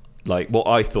 like what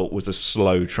I thought was a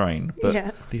slow train.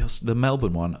 But the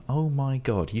Melbourne one, oh my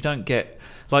God, you don't get,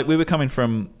 like, we were coming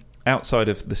from outside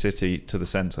of the city to the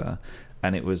centre,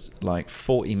 and it was like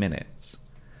 40 minutes.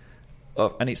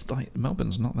 And it's like,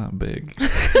 Melbourne's not that big.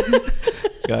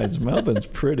 Guys, Melbourne's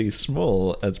pretty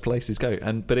small as places go.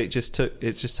 But it just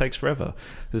takes forever.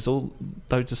 There's all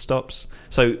loads of stops.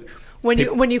 So when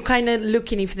you kind of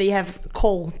looking if they have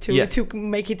coal to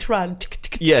make it run.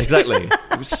 Yeah, exactly.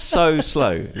 It was so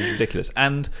slow. It was ridiculous.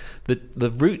 And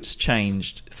the routes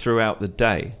changed throughout the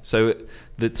day. So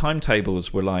the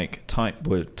timetables were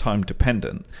time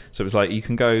dependent. So it was like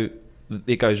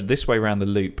it goes this way around the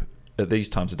loop at these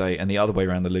times of day, and the other way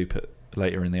around the loop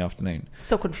later in the afternoon.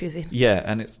 So confusing. Yeah,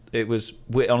 and it was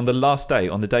on the last day,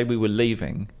 on the day we were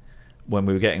leaving, when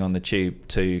we were getting on the tube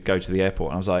to go to the airport,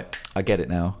 and I was like, I get it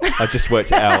now. I just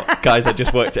worked it out. Guys, I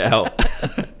just worked it out.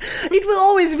 It will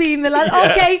always be in the last.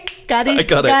 Okay, got it. I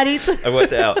got it. I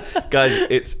worked it out. Guys,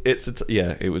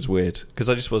 it was weird because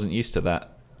I just wasn't used to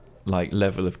that like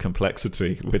level of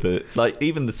complexity with it. Like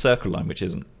even the Circle line, which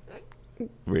isn't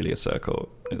really a circle.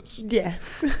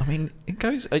 I mean,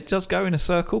 it does go in a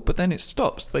circle, but then it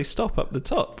stops. They stop up the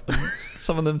top, and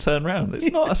some of them turn round. It's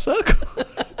not a circle.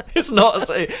 It's not.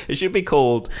 It should be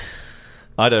called,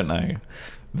 I don't know,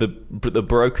 the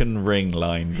broken ring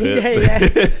line. Okay,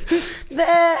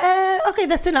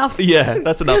 that's enough. Yeah,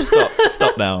 that's enough.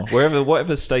 Stop now.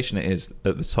 Whatever station it is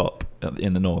at the top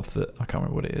in the north, that I can't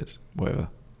remember what it is. Whatever.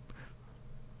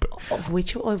 Of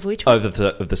which one? Of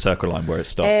the Circle line where it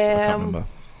stops. I can't remember.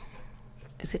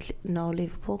 Is it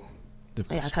Liverpool?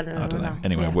 I can't remember. I don't know.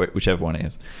 Anyway, whichever one it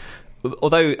is.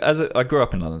 Although I grew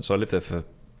up in London, so I lived there for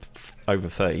over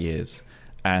 30 years,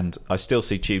 and I still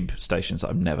see tube stations that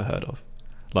I've never heard of.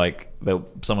 Like,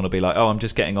 someone will be like, "Oh, I'm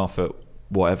just getting off at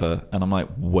whatever," and I'm like,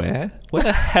 "Where? Where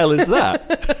the hell is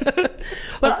that?"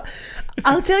 Well,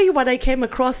 I'll tell you what I came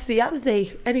across the other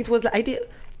day, and it was the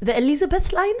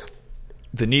Elizabeth line.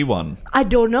 The new one. I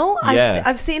don't know. Yeah.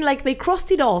 I've seen like they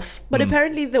crossed it off, but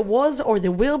apparently there was or there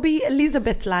will be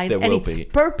Elizabeth line, and it's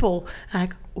purple.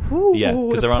 Like, ooh, yeah,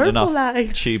 because there aren't enough line.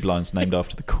 tube lines named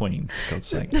after the Queen. For God's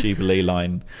sake, Jubilee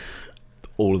line,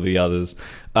 all of the others.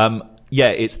 Yeah,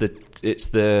 it's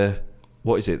the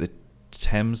what is it? The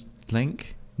Thames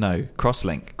Link? No,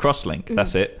 Crosslink. Crosslink.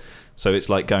 That's it. So it's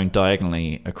like going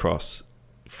diagonally across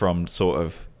from sort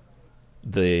of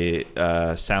the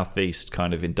southeast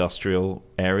kind of industrial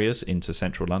areas into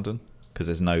central London, because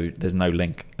there's no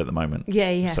link at the moment.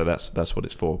 Yeah. So that's what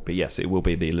it's for. But yes, it will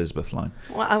be the Elizabeth line.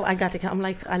 Well, I got it. I'm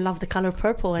like, I love the color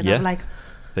purple, and I'm like,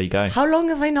 there you go. How long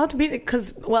have I not been?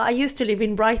 Because I used to live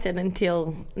in Brighton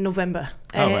until November,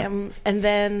 right. And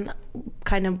then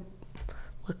kind of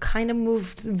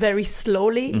moved very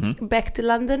slowly back to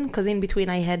London, because in between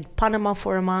I had Panama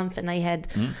for a month, and I had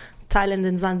Thailand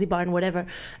and Zanzibar and whatever.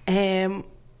 And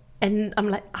I'm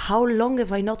like, how long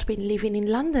have I not been living in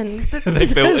London?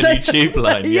 They built a new tube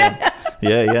line. Yeah.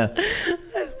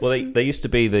 Well, they used to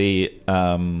be the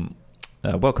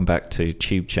welcome back to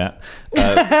Tube Chat.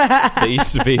 There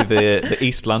used to be the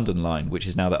East London line, which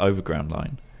is now the Overground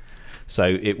line.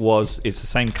 So it's the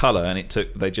same colour, and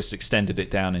they just extended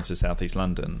it down into Southeast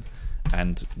London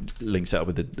and links it up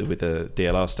with the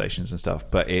DLR stations and stuff.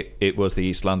 But it was the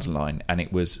East London line, and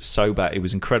it was so bad. It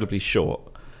was incredibly short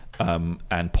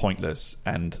and pointless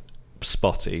and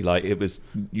spotty. Like, it was.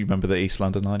 You remember the East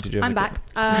London line? Did you? I'm back.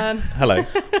 Hello.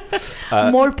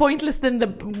 More pointless than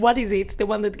what is it? The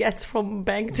one that gets from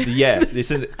Bank to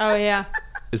Oh yeah.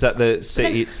 Is that the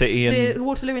city and the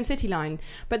Waterloo and City line?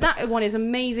 But that one is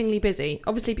amazingly busy,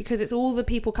 obviously, because it's all the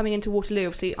people coming into Waterloo,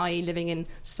 obviously, i.e. living in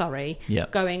Surrey,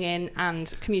 going in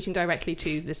and commuting directly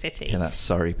to the city. Yeah, that's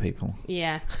Surrey people.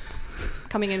 Yeah.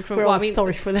 Coming in from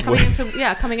sorry for that.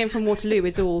 Coming in from Waterloo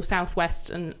is all southwest,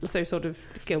 and so sort of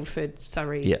Guildford,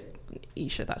 Surrey,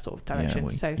 Esher, that sort of direction.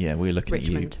 We're looking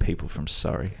Richmond. at you, people from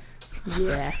Surrey.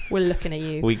 Yeah, we're looking at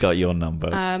you. We got your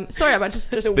number. Sorry about just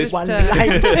this one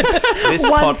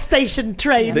one station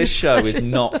train. This show is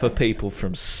not for people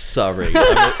from Surrey.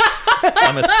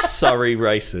 I'm a Surrey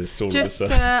racist. All of a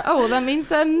sudden. Well, that means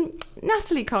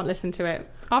Natalie can't listen to it.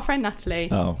 Our friend Natalie,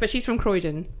 but she's from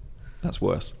Croydon. That's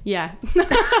worse. Yeah.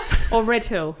 Or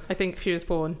Redhill, I think she was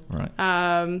born. Right.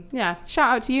 Yeah.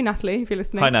 Shout out to you, Natalie, if you're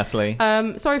listening. Hi, Natalie.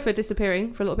 Sorry for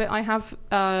disappearing for a little bit. I have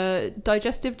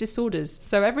digestive disorders,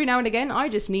 so every now and again I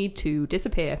just need to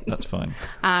disappear. That's fine.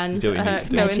 And go and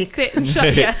sit and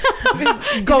shut. Yeah.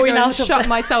 Shut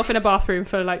myself in a bathroom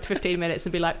for like 15 minutes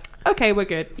and be like, okay, we're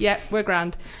good. Yeah, we're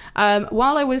grand.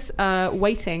 While I was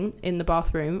waiting in the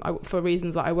bathroom, for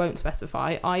reasons that I won't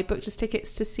specify, I booked us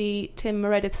tickets to see Tim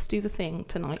Meredith's Do the Thing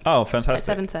tonight. Oh,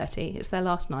 fantastic. At 7:30. It's their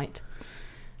last night.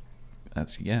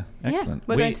 That's, excellent.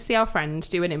 We're going to see our friend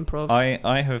do an improv.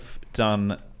 I have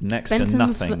done next to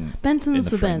nothing. Benson's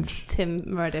for Bens, Tim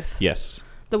Meredith. Yes.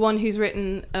 The one who's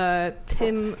written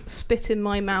Tim Spit in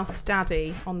My Mouth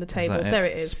Daddy on the table. There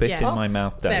it is. Spit in my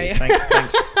mouth daddy.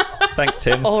 Thanks,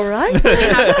 Tim. All right. We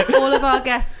have all of our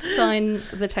guests sign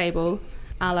the table,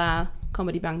 a la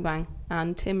Comedy Bang Bang,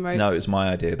 and Tim wrote... No, it was my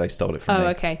idea. They stole it from me. Oh,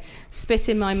 okay. Spit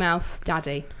in My Mouth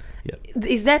Daddy. Yeah.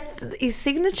 Is that his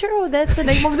signature, or that's the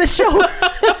name of the show?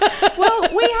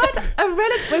 Well, we had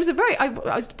it was a very...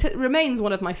 It remains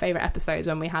one of my favourite episodes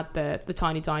when we had the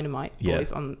Tiny Dynamite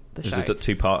boys on the show. It was a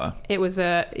two-parter. It was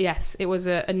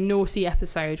a naughty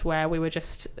episode where we were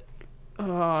just...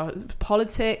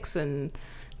 politics and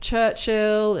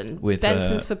Churchill and with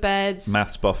Benson's for Beds,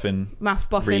 maths boffin,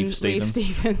 Reeve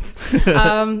Stevens.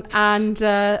 And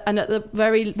at the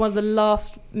one of the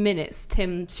last minutes,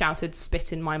 Tim shouted,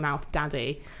 "Spit in my mouth,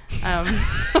 Daddy."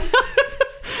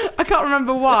 I can't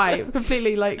remember why.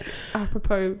 Completely like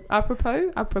apropos.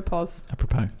 Thought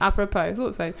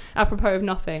so. Apropos of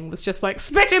nothing was just like,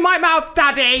 "Spit in my mouth,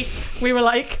 Daddy." We were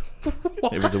like,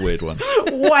 what? It was a weird one.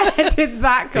 Where did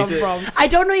that come from? I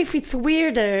don't know if it's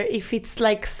weirder if it's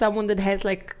like someone that has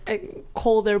like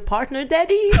call their partner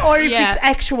daddy, or if it's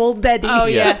actual daddy. Oh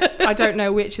yeah. I don't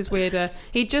know which is weirder.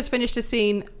 He just finished a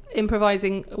scene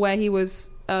improvising where he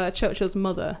was Churchill's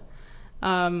mother.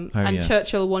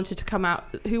 Churchill wanted to come out.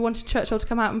 Who wanted Churchill to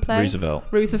come out and play?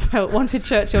 Roosevelt wanted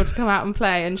Churchill to come out and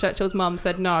play, and Churchill's mum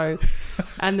said no.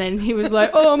 And then he was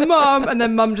like, "Oh, mum!" And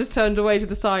then mum just turned away to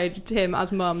the side. Tim,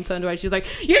 as mum, turned away. She was like,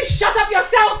 "You shut up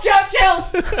yourself, Churchill!"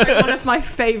 Like one of my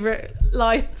favourite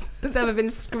lines. has ever been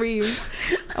screamed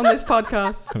on this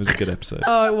podcast. It was a good episode.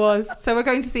 Oh, it was. So we're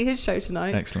going to see his show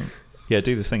tonight. Excellent. Yeah,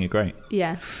 Do the Thing. You're great.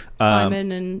 Yeah.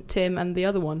 Simon and Tim and the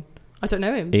other one. I don't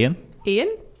know him.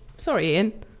 Ian? Sorry,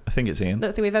 Ian. I think it's Ian. I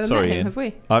don't think we've ever met him, have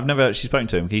we? I've never actually spoken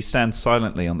to him. He stands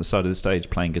silently on the side of the stage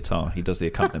playing guitar. He does the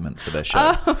accompaniment for their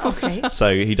show. Oh, okay.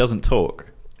 So he doesn't talk.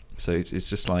 So it's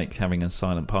just like having a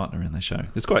silent partner in the show.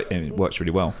 It works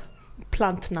really well.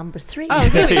 Plant number 3. Oh,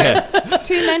 here we go.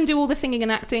 2 men do all the singing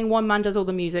and acting. 1 man does all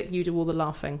the music. You do all the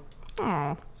laughing.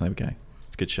 Aww. There we go.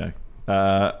 It's a good show.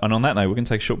 And on that note, we're going to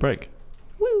take a short break.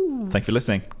 Woo. Thank you for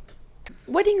listening.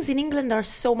 Weddings in England are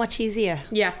so much easier.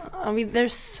 Yeah. I mean,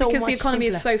 there's so much because the economy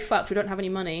is so fucked, we don't have any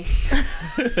money.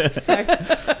 So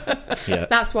Yeah.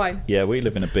 that's why. Yeah, we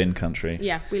live in a bin country.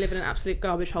 Yeah, we live in an absolute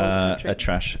garbage hole of a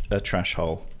country. A trash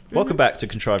hole. Welcome back to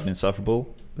Contrived and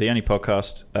Insufferable, the only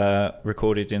podcast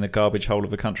recorded in a garbage hole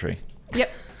of a country.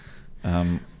 Yep.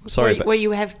 Sorry, where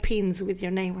you have pins with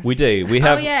your name. We do. We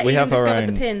have. We Ian have our discovered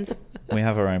own the pins. We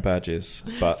have our own badges,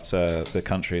 but the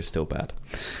country is still bad.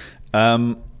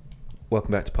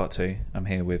 Welcome back to part 2. I'm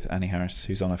here with Annie Harris,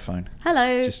 who's on her phone.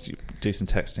 Hello. Just do some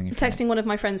texting. I'm texting one of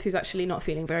my friends who's actually not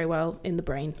feeling very well in the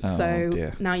brain. Oh, so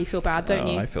dear. now you feel bad, don't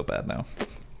you? I feel bad now.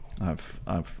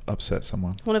 I've upset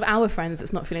someone. One of our friends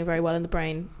that's not feeling very well in the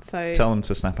brain. So tell them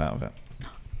to snap out of it.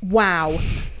 Wow.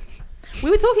 We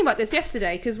were talking about this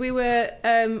yesterday because we were.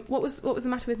 What was the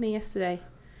matter with me yesterday?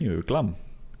 You were glum.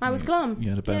 I was glum.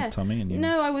 You had a bad tummy, and you.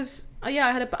 No, I was. I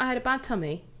had a bad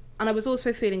tummy, and I was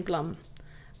also feeling glum.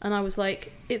 And I was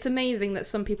like, it's amazing that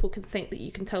some people can think that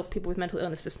you can tell people with mental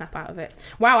illness to snap out of it.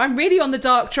 Wow, I'm really on the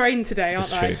dark train today,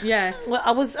 aren't I? True. Yeah. Well, I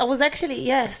was actually,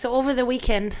 so over the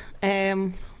weekend,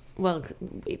 well,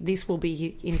 this will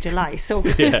be in July, so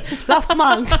last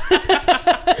month.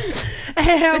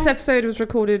 This episode was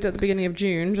recorded at the beginning of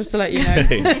June, just to let you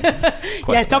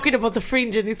know. Talking about the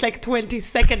Fringe, and it's like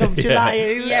 22nd of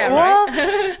July.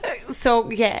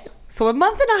 Right. So a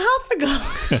month and a half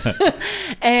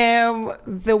ago,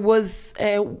 there was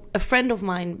a friend of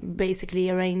mine basically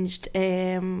arranged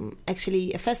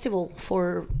actually a festival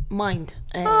for Mind.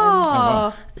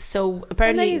 So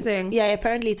apparently, amazing. Yeah,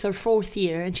 apparently it's her 4th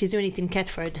year, and she's doing it in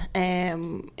Catford,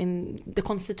 in the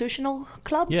Constitutional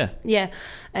Club. Yeah.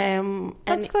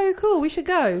 That's so cool. We should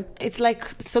go. It's like,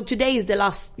 so today is the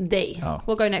last day. Oh.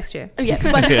 We'll go next year. Yeah,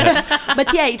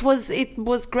 but yeah, it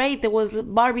was great. There was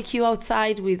barbecue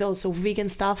outside with also vegan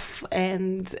stuff,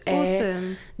 and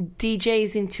awesome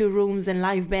DJs in 2 rooms and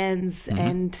live bands,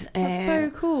 and that's so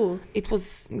cool. it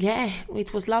was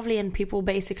lovely, and people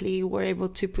basically were able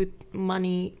to put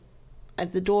money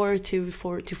at the door to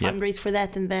fundraise for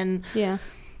that, and then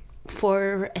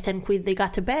for £10 they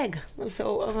got a bag.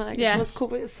 So it was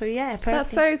cool. So apparently, that's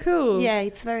so cool. Yeah,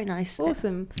 it's very nice.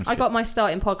 Awesome. I got my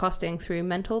start in podcasting through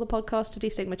Mental, the podcast to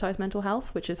destigmatize mental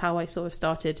health, which is how I sort of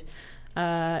started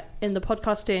in the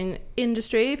podcasting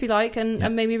industry, if you like, and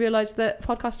made me realise that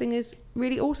podcasting is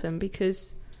really awesome,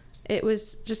 because it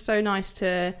was just so nice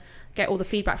to get all the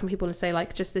feedback from people and say,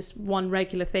 like, just this one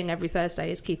regular thing every Thursday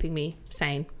is keeping me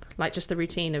sane. Like, just the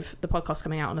routine of the podcast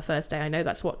coming out on a Thursday, I know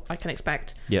that's what I can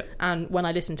expect. Yeah. And when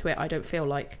I listen to it, I don't feel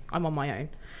like I'm on my own.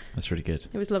 That's really good.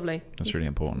 It was lovely. That's really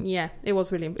important. Yeah, it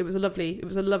was a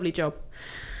lovely job.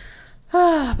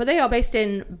 But they are based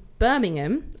in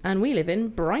Birmingham, and we live in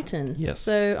Brighton. Yes.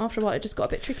 So after a while, it just got a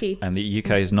bit tricky. And the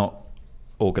UK is not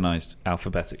organised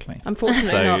alphabetically.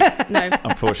 Unfortunately not. No.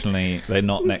 Unfortunately, they're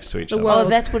not next to each other. Well,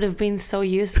 that would have been so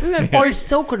useful. Or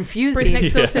so confusing.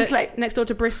 Next door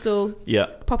to Bristol. Yeah.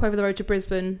 Pop over the road to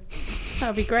Brisbane. That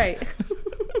would be great.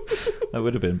 That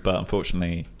would have been, but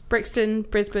unfortunately... Brixton,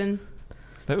 Brisbane...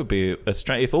 That would be a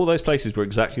strange... If all those places were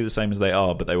exactly the same as they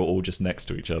are, but they were all just next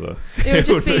to each other. It would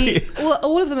just be... Well,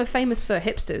 all of them are famous for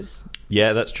hipsters.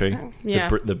 Yeah, that's true. Yeah.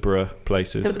 The Br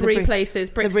places. The Brie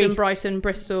places. Brixton, Brighton,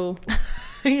 Bristol...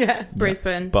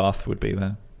 Brisbane. Bath would be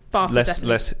there. Bath,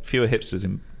 fewer hipsters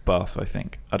in Bath, I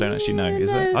think. I don't actually know.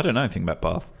 Is there? I don't know anything about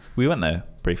Bath. We went there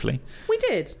briefly. We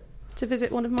did, to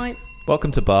visit one of my...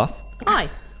 Welcome to Bath. Hi.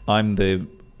 I'm the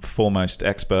foremost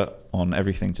expert on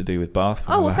everything to do with Bath.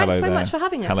 Oh, well, thanks so much for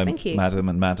having us. Hello, thank you.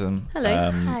 Madam.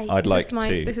 Hello. Hi.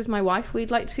 This is my wife. We'd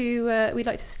like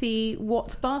to see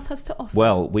what Bath has to offer.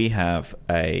 Well, we have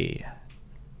a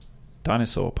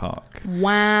dinosaur park.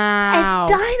 Wow. A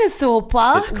dinosaur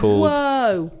park? It's called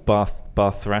Whoa.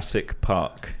 Bathracic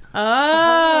Park.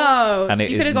 Oh. And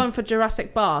you could have gone for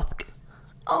Jurassic Bath.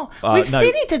 Oh, we've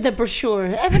seen it in the brochure,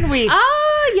 haven't we?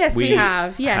 Ah, yes, we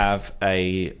have. Yes. Have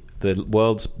the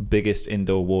world's biggest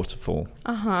indoor waterfall.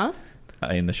 Uh-huh.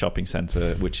 In the shopping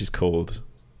centre, which is called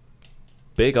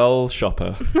Big Ol'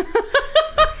 Shopper.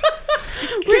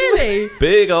 Really? really?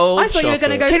 Big old I thought you were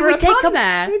going to go for a pun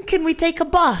there. Can we take a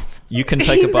bath? You can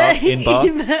take a bath in Bath.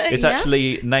 It's yeah.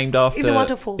 actually named after... In the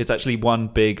waterfall. It's actually one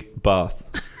big bath.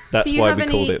 That's why we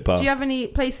called it Bath. Do you have any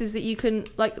places that you can,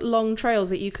 like long trails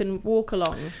that you can walk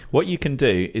along? What you can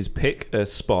do is pick a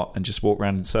spot and just walk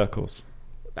around in circles.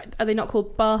 Are they not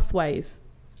called bathways?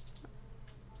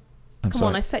 Come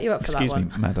on, I set you up for that one.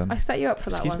 Excuse me, madam. I set you up for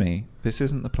that one. Excuse me, this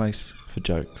isn't the place for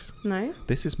jokes. No?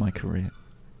 This is my career.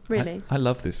 Really? I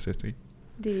love this city.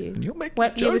 Do you? And you're making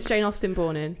What year was Jane Austen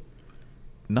born in?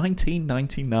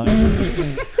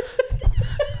 1999.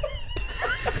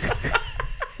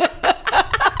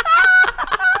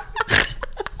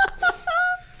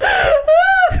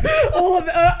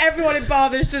 Everyone in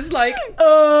Bath is just like,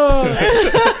 oh.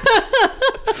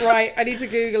 Right, I need to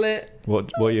Google it.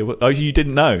 What year? Oh, you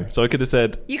didn't know, so I could have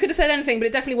said... You could have said anything, but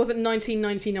it definitely wasn't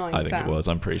 1999, I think it was,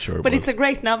 I'm pretty sure it was. But it's a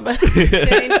great number.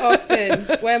 Jane Austen.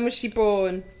 When was she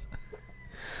born?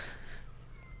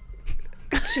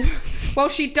 Well,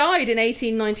 she died in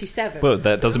 1897. Well,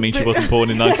 that doesn't mean she wasn't born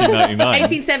in 1999.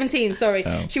 1817, sorry.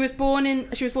 Oh. She was born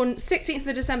 16th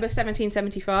of December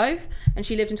 1775, and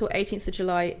she lived until 18th of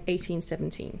July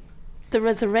 1817. The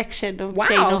resurrection of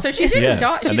Jane Wow, Austen. so she didn't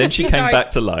die. And then she came back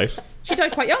to life. She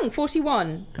died quite young,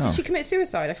 41. Oh. Did she commit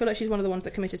suicide? I feel like she's one of the ones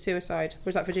that committed suicide. Or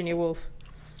was that Virginia Woolf?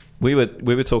 We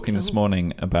were talking this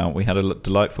morning about... We had a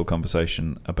delightful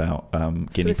conversation about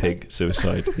guinea pig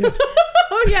suicide. Yes.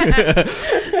 Oh, yeah.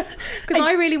 Because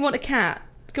I really want a cat.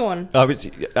 Go on.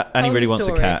 Annie really wants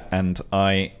story. a cat, and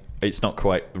it's not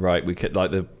quite right. We could,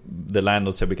 like, the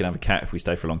landlord said we can have a cat if we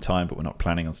stay for a long time, but we're not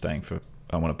planning on staying for...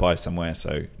 I want to buy somewhere,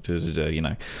 so you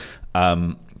know,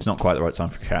 it's not quite the right time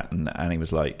for a cat. And Annie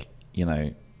was like, you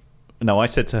know, no, I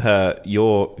said to her,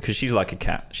 because she's like a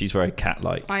cat. She's very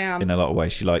cat-like. I am. In a lot of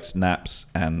ways. She likes naps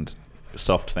and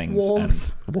soft things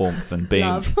warmth and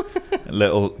being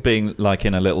being like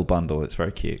in a little bundle. It's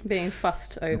very cute. Being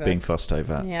fussed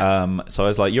over. Yeah. So I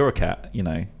was like, you're a cat, you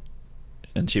know.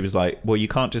 And she was like, well, you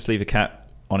can't just leave a cat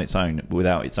on its own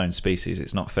without its own species.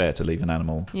 It's not fair to leave an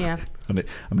animal. Yeah.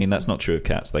 I mean, that's not true of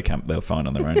cats. They'll fine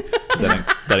on their own. They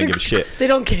don't give a shit. They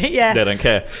don't care. Yeah. They don't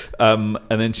care. And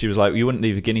then she was like, you wouldn't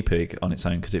leave a guinea pig on its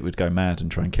own because it would go mad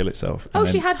and try and kill itself. And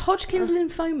she had Hodgkin's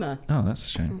lymphoma. Oh, that's a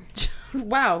shame.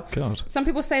 Wow. God. Some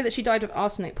people say that she died of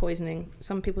arsenic poisoning.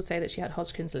 Some people say that she had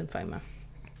Hodgkin's lymphoma.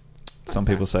 Some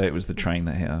people say it was the train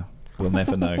that hit her. We'll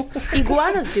never know.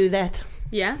 Iguanas do that.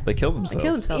 Yeah, they kill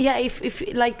themselves. Yeah,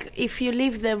 if you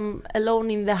leave them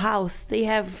alone in the house, they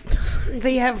have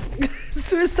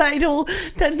suicidal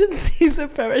tendencies.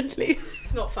 Apparently,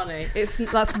 it's not funny. That's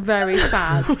very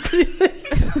sad.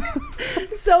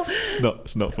 So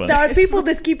it's not funny. There are people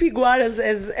that keep iguanas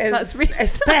as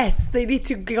pets. They need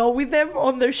to go with them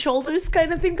on their shoulders,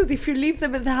 kind of thing. Because if you leave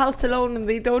them in the house alone and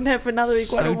they don't have another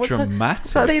iguana, so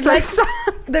dramatic.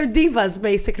 They're divas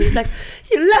basically. It's like,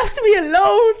 you left me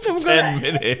alone. I'm 10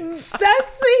 minutes.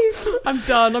 That's it. I'm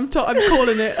done. I'm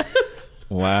calling it.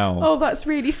 Wow. Oh, that's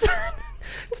really sad.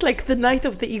 It's like the night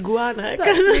of the iguana.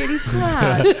 That's really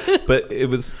sad. But we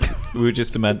were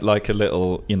just like a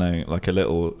little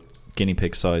guinea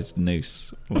pig sized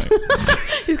noose. Like.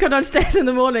 He's come downstairs in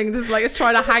the morning, just like it's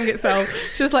trying to hang itself.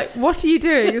 She's like, "What are you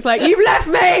doing?" He's like, "You've left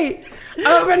me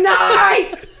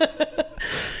overnight."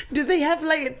 Do they have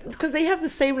because they have the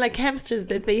same like hamsters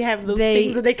that they have those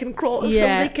things that they can crawl, so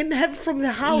they can have from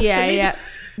the house. Yeah.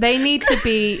 They need to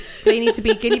be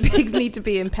guinea pigs need to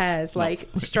be in pairs, like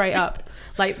straight up.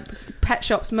 Like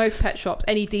most pet shops,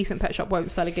 any decent pet shop won't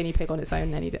sell a guinea pig on its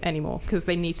own anymore because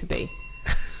they need to be.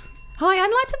 Hi,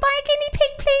 I'd like to buy a guinea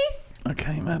pig, please.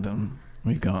 Okay, madam.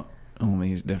 We've got all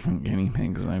these different guinea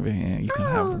pigs over here. You can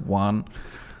have one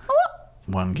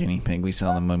guinea pig. We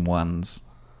sell them in ones.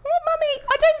 Mummy,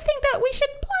 I don't think that we should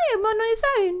buy him on his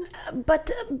own.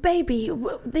 But, baby,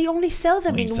 they only sell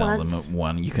them in ones. We sell them at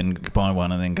one. You can buy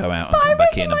one and then go out and come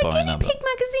back in and buy another. Guinea pig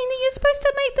magazine that you're supposed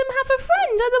to make them have a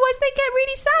friend, otherwise they get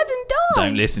really sad and die.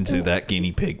 Don't listen to that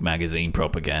guinea pig magazine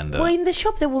propaganda. Well, in the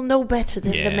shop they will know better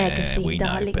than the magazine,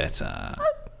 darling. We know better.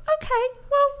 Oh, okay,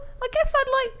 well, I guess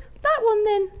I'd like that one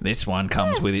then. This one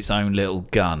comes with its own little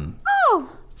gun. Oh.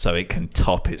 So it can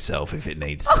top itself if it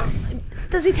needs to.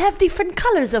 Does it have different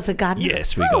colours of a gun?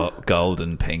 Yes, we got gold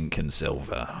and pink and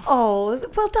silver. Oh,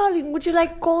 well, darling, would you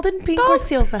like gold and pink or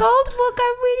silver? Gold will go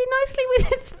really nicely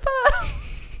with its fur.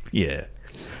 Yeah.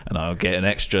 And I'll get an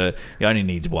extra... It only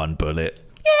needs one bullet.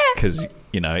 Yeah. Because,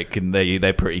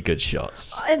 they're pretty good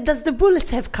shots. And does the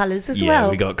bullets have colours as well? Yeah,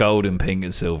 we got gold and pink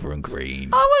and silver and green.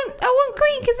 I want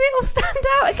green because it'll stand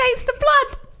out against the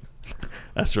blood.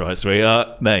 That's right,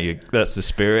 sweetheart. That's the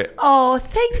spirit. Oh,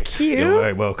 thank you. You're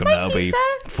very welcome. Thank That'll you, be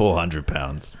sir.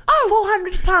 £400. Oh,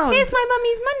 £400. Here's my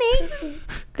mummy's money.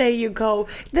 There you go.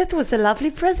 That was a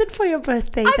lovely present for your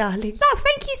birthday, darling. Oh,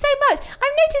 thank you so much.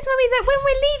 I've noticed, Mummy, that when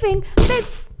we're leaving,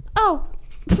 there's... Oh.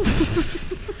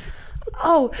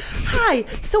 Oh, hi.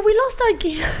 So we lost our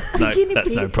guinea pig.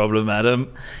 That's no problem,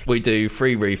 madam. We do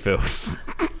free refills.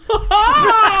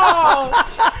 Oh!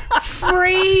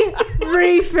 Free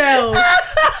refills.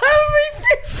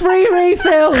 Free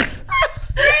refills.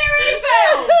 Free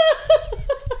refills.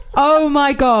 Oh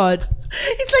my god.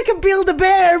 It's like a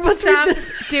Build-A-Bear, but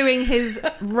Sam's doing his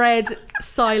red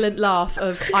silent laugh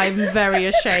of I'm very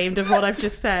ashamed of what I've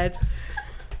just said.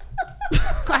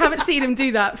 I haven't seen him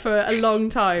do that for a long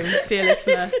time, dear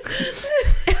listener.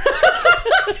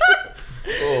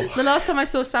 Oh. The last time I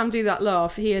saw Sam do that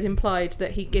laugh, he had implied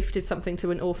that he gifted something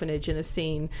to an orphanage in a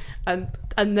scene, and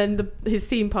then his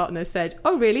scene partner said,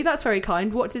 "Oh, really? That's very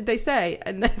kind. What did they say?"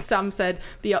 And then Sam said,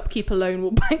 "The upkeep alone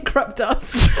will bankrupt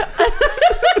us."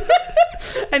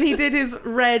 And he did his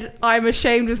red "I'm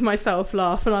ashamed of myself"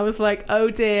 laugh, and I was like, "Oh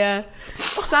dear."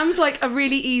 Sam's like a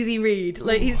really easy read.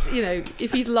 Like he's,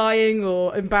 if he's lying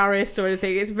or embarrassed or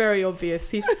anything, it's very obvious.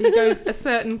 He goes a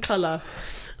certain colour,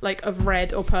 like of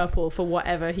red or purple for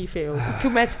whatever he feels to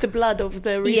match the blood of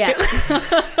the refill. Yeah.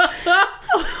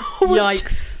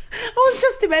 Yikes. I was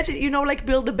just imagining, like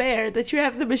Build-A-Bear, that you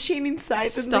have the machine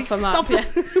inside and stuff them up. Yeah.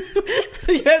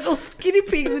 You have those skinny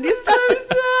pigs and you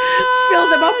fill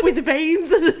them up with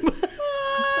veins.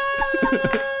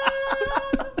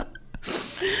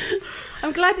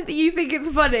 I'm glad that you think it's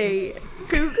funny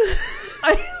because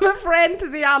I'm a friend to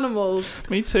the animals.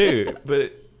 Me too,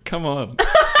 but come on.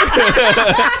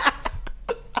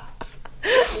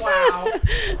 Wow.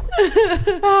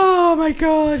 Oh my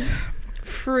god.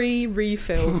 Free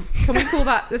refills. Can we call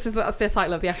that? That's the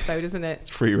title of the episode, isn't it?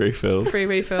 Free refills. Free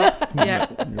refills. Yeah.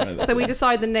 So we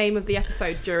decide the name of the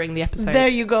episode during the episode. There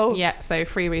you go. Yeah. So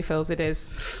free refills it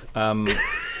is. I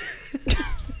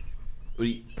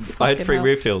had free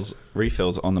refills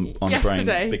on the yesterday.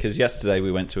 brain because yesterday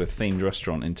we went to a themed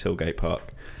restaurant in Tilgate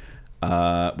Park,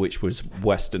 which was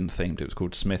Western themed. It was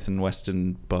called Smith and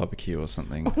Western Barbecue or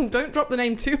something. Oh, don't drop the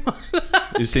name too much.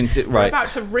 It was right. We're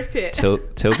about to rip it.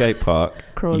 Tilgate Park.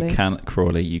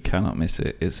 Crawley. You cannot miss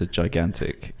it. It's a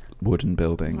gigantic wooden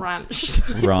building. Ranch.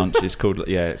 It's called.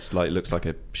 Yeah, it's like looks like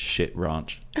a shit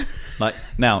ranch. Like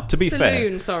now, to be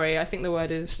Saloon, fair. Sorry, I think the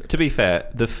word is. To be fair,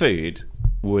 the food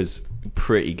was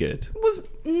pretty good. It was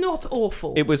not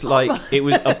awful. It was like it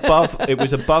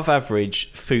was above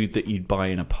average food that you'd buy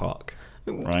in a park.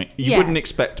 Right? You wouldn't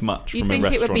expect much from a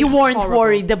restaurant. You weren't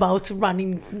worried about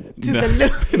running to the loo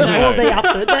all day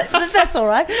after. That's all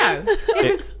right. No, it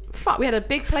was fun. We had a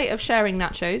big plate of sharing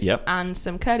nachos Yep. and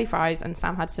some curly fries, and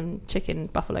Sam had some chicken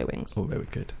buffalo wings. Oh, they were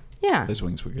good. Yeah. Those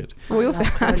wings were good. We also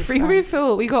had free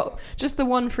refill. We got just the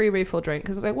one free refill drink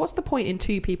because like, what's the point in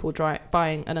two people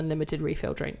buying an unlimited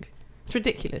refill drink? It's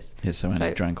ridiculous. Yeah, so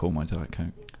I drank all my Diet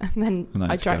Coke. And then I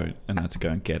had to go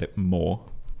and get it more.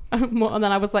 And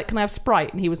then I was like, "Can I have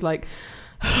Sprite?" And he was like,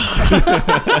 I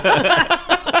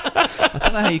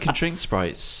don't know how you can drink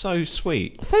Sprite. It's so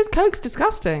sweet. "So's Coke's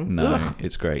disgusting." No, Ugh.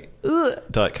 it's great. Ugh.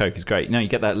 Diet Coke is great. No, you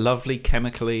get that lovely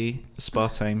chemically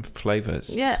aspartame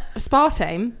flavours. Yeah,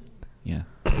 aspartame. Yeah.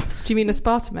 Do you mean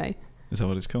aspartame? Is that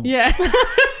what it's called? Yeah.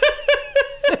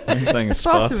 I've been saying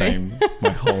aspartame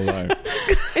my whole life.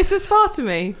 It's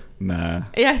aspartame. Nah.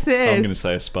 Yes, it is. I'm going to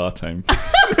say aspartame.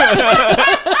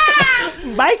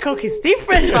 My Coke is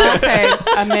different.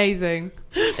 Aspartame. Amazing.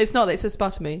 It's not. It's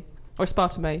aspartame. Or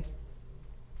aspartame.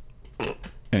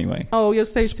 Anyway. Oh, you're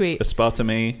so sweet.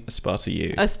 Aspartame, Asparta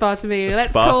you. Aspartame.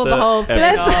 Let's call the whole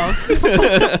thing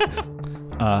off.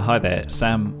 Hi there,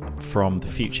 Sam from the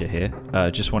future here.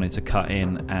 Just wanted to cut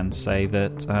in and say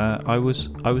that I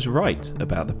was right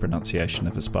about the pronunciation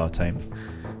of aspartame.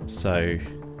 So,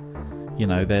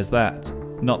 there's that.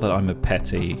 Not that I'm a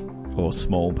petty or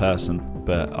small person,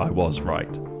 but I was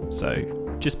right.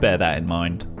 So just bear that in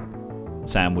mind.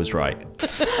 Sam was right.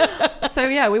 So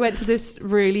yeah, we went to this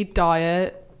really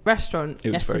dire restaurant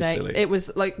yesterday. Very silly. It was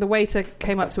like the waiter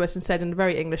came up to us and said in a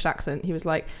very English accent, he was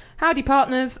like, "Howdy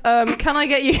partners, can I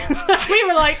get you?" We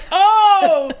were like,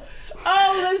 oh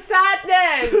the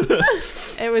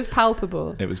sadness. It was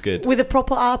palpable. It was good. With a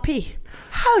proper RP.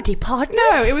 Howdy partners.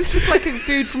 No, it was just like a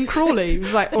dude from Crawley. He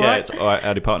was like, all right. It's all right,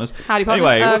 howdy partners. Howdy partners.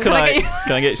 Anyway, what can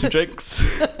I get you some drinks?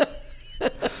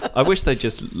 I wish they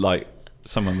just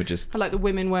someone would just. I like the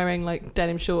women wearing like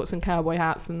denim shorts and cowboy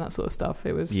hats and that sort of stuff.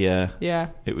 It was yeah.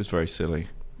 It was very silly.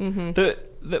 Mm-hmm.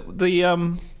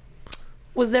 The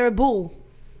Was there a bull?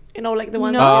 You know, like the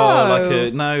one.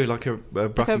 No. Like a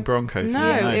bucking bronco.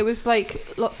 No, it was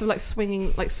like lots of like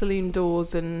swinging like saloon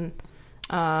doors and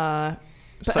and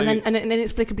then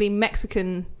inexplicably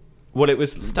Mexican. Well, it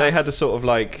was. Stuff. They had a sort of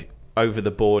like over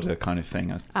the border kind of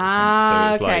thing. I think. So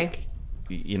it was like,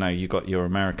 you know, you got your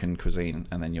American cuisine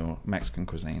and then your Mexican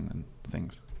cuisine and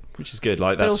things, which is good.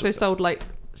 Like But that's also sold like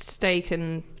steak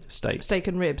and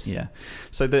ribs. Yeah.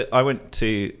 So I went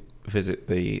to visit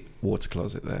the water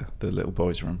closet there, the little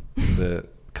boys' room, the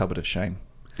cupboard of shame,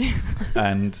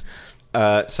 and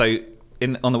so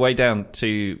on the way down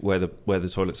to where the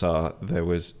toilets are, there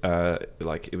was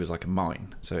it was like a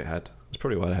mine. So it's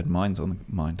probably why I had mines on the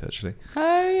mind actually.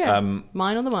 Oh yeah,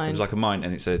 mine on the mind. It was like a mine,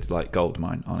 and it said like gold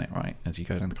mine on it, right, as you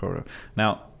go down the corridor.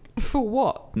 Now. For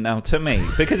what? Now, to me,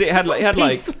 because it had like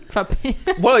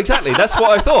well, exactly. That's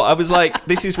what I thought. I was like,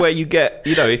 this is where you get,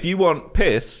 you know, if you want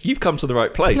piss, you've come to the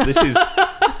right place.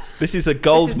 This is a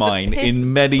gold mine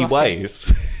in many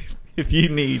ways. If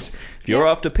you're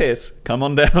after piss, come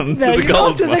on down to the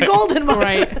gold mine. The golden mine.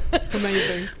 Right.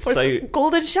 Amazing. For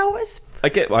golden showers.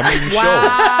 I'm even sure.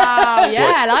 Wow.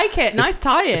 Yeah, I like it. Nice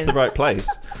tie-in. It's the right place.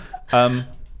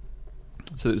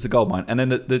 So it was the gold mine, and then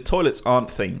the toilets aren't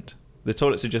themed. The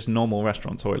toilets are just normal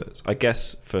restaurant toilets, I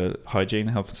guess, for hygiene,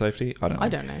 health and safety. I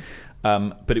don't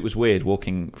know. But it was weird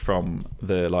walking from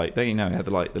the it had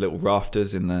the little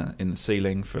rafters in the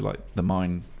ceiling for like the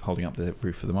mine holding up the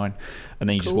roof of the mine, and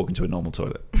then you just walk into a normal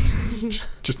toilet,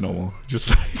 just normal,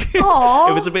 just like it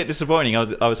was a bit disappointing.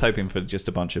 I was hoping for just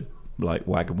a bunch of like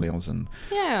wagon wheels and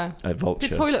a vulture,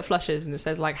 the toilet flushes, and it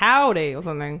says like howdy or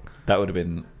something. That would have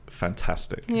been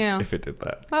fantastic. Yeah, if it did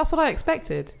that. That's what I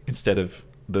expected. Instead of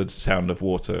the sound of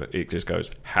water, it just goes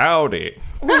howdy.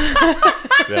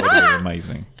 That would have been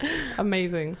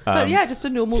amazing. But yeah, just a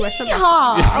normal restaurant.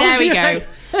 Yeehaw! There we go.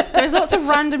 There's lots of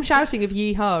random shouting of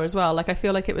yeehaw as well. Like I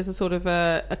feel like it was a sort of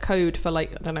a code for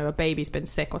like, I don't know, a baby's been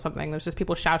sick or something. There's just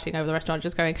people shouting over the restaurant,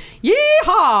 just going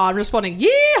yeehaw and responding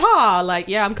yeehaw, like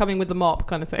yeah, I'm coming with the mop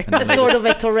kind of thing. That's sort of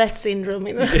a Tourette syndrome,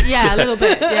 you know? Yeah, a little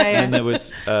bit. Yeah. And then there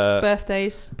was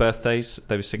birthdays.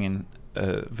 They were singing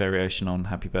a variation on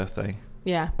Happy Birthday.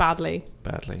 Yeah, badly.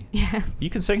 Yeah. You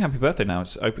can sing Happy Birthday now.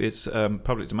 It's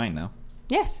public domain now.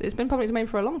 Yes, it's been public domain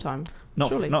for a long time.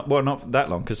 Not that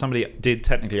long, because somebody did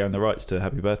technically own the rights to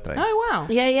Happy Birthday. Oh, wow.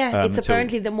 Yeah. It's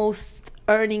apparently the most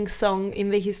earning song in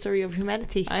the history of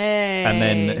humanity. Hey, and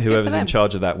then whoever's in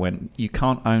charge of that went, you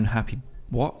can't own Happy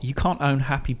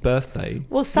Birthday?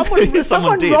 Well, someone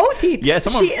wrote it. Yeah,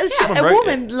 someone a wrote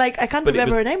woman, it. Like I can't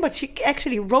remember her name, but she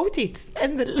actually wrote it.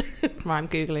 And I'm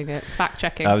googling it, fact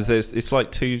checking. It's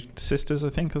like two sisters, I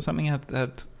think, or something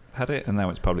had it, and now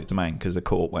it's public domain because the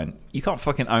court went, you can't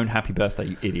fucking own Happy Birthday,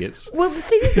 you idiots. Well, the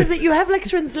thing is that you have like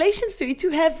translations to it. You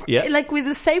have like with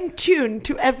the same tune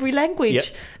to every language. Yep.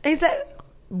 And it's like,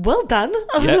 well done.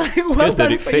 It's good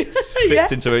that it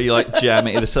fits into it. You like jam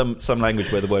it. There's some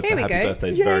language where the word for Happy Birthday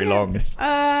is very long.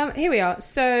 Here we are.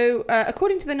 So,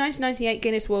 according to the 1998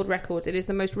 Guinness World Records, it is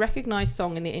the most recognised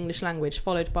song in the English language,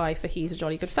 followed by For He's a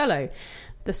Jolly Good Fellow.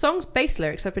 The song's bass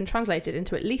lyrics have been translated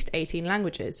into at least 18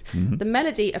 languages. Mm-hmm. The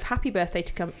melody of Happy Birthday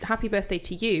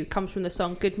to You comes from the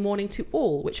song Good Morning to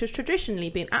All, which has traditionally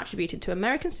been attributed to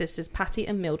American sisters Patty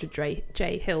and Mildred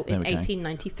J. Hill in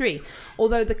 1893.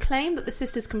 Although the claim that the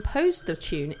sisters composed the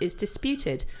tune is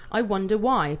disputed. I wonder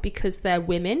why. Because they're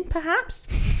women, perhaps?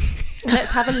 Let's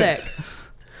have a look.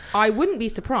 I wouldn't be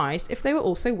surprised if they were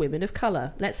also women of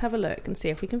colour. Let's have a look and see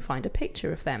if we can find a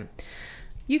picture of them.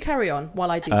 You carry on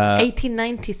while I do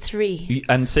 1893.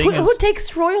 And who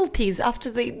takes royalties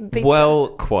after they well,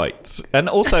 quite. And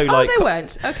also, like... they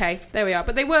weren't. Okay, there we are.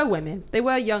 But they were women. They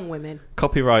were young women.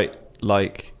 Copyright,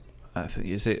 like, I think,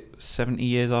 is it 70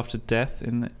 years after death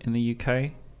in the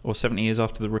UK? Or 70 years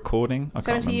after the recording?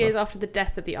 70 years after the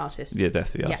death of the artist. Yeah,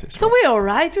 death of the artist. So we're all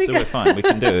right. We're fine. We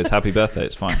can do it. It's Happy Birthday.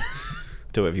 It's fine.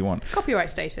 Do whatever you want. Copyright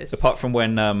status. Apart from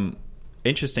when...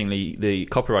 interestingly, the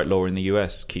copyright law in the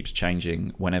US keeps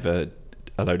changing whenever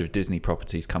a load of Disney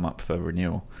properties come up for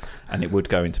renewal, and it would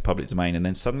go into public domain, and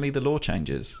then suddenly the law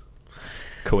changes.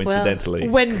 Coincidentally.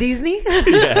 Well, when Disney?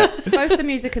 Yeah. Both the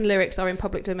music and lyrics are in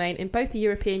public domain in both the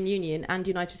European Union and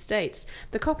United States.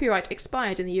 The copyright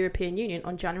expired in the European Union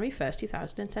on January 1st,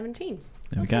 2017.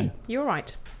 There we go. You're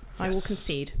right. I will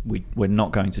concede. We're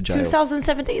not going to jail.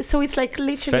 2017, so it's like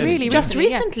literally just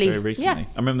recently. Very recently. Yeah.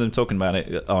 I remember them talking about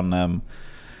it on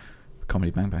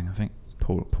Comedy Bang Bang, I think.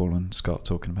 Paul and Scott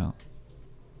talking about.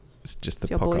 It's just the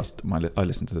podcast. I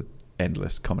listen to the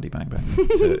endless Comedy Bang Bang.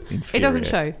 To it doesn't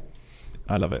show.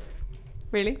 I love it.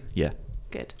 Really? Yeah.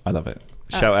 Good. I love it.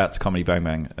 Shout out to Comedy Bang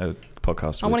Bang, a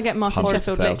podcast. I want to get Martin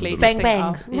Sheffield Lickley to Bang sing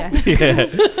Bang.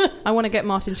 I want to get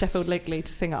Martin Sheffield Lickley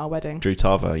to sing at our wedding. Drew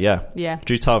Tarver, yeah.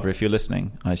 Drew Tarver, if you're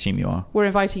listening, I assume you are. We're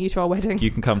inviting you to our wedding.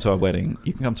 You can come to our wedding.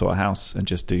 You can come to our house and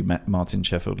just do Martin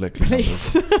Sheffield Lickley.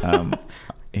 Please.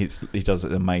 He does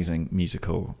an amazing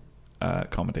musical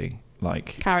comedy.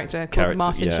 Character called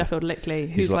Martin Sheffield Lickley,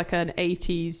 who's like an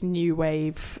 80s new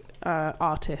wave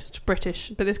artist,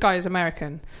 British, but this guy is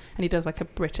American and he does like a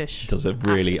British does a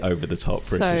really accent. Over the top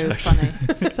British so funny.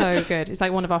 So good. It's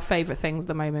like one of our favourite things at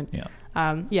the moment.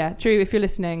 Drew, if you're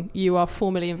listening, you are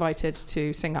formally invited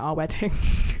to sing at our wedding.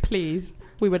 Please,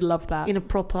 we would love that in a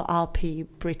proper RP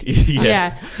British.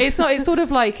 It's sort of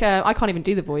like I can't even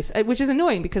do the voice, which is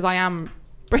annoying because I am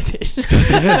British.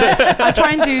 I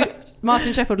try and do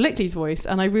Martin Sheffield Lickley's voice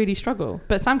and I really struggle,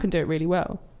 but Sam can do it really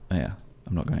well.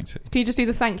 I'm not going to. Can you just do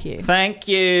the thank you? Thank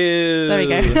you. There we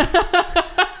go.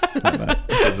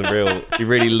 He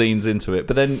really leans into it.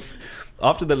 But then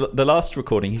after the last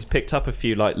recording, he's picked up a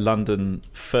few like London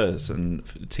fuzz and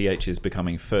TH is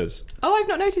becoming fuzz. Oh, I've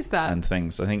not noticed that. And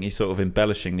things. I think he's sort of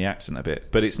embellishing the accent a bit,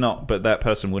 but it's not. But that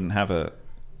person wouldn't have an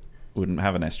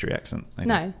estuary accent.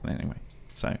 No. Anyway.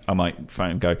 So I might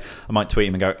phone and go. I might tweet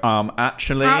him and go.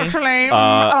 Actually, just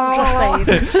saying.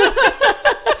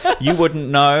 You wouldn't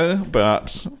know,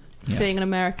 but being an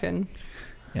American,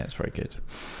 it's very good.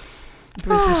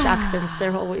 British accents,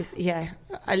 they're always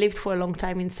I lived for a long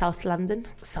time in South London,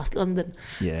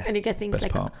 and you get things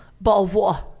like bottle of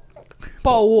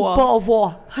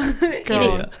water.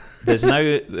 There's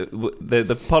no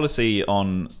the policy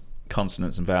on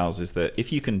consonants and vowels is that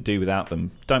if you can do without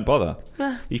them, don't bother.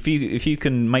 If you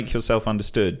can make yourself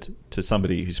understood to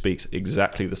somebody who speaks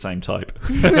exactly the same type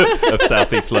of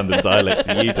Southeast London dialect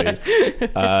that you do,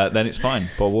 then it's fine.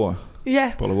 Bottle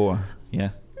of water.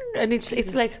 And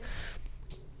it's like,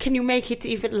 can you make it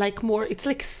even like more? It's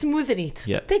like smoothen it.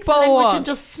 Take the Bottle language and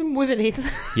just smoothen it.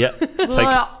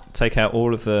 Take out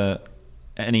all of the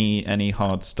any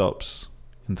hard stops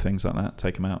and things like that.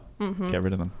 Take them out. Get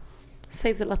rid of them.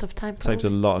 Saves a lot of time. Saves a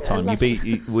lot of time.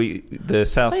 The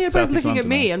South. You're both looking at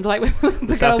me and like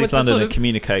the Southeast Londoner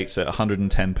communicates at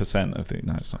 110% of the.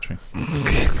 No, it's not true.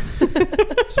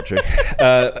 It's not true.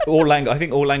 I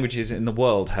think all languages in the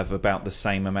world have about the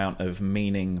same amount of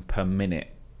meaning per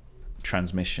minute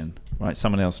transmission. Right?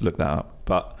 Someone else looked that up,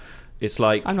 but it's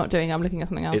like I'm not doing it, I'm looking at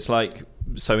something else. It's like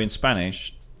so in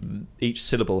Spanish, each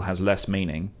syllable has less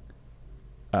meaning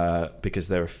because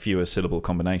there are fewer syllable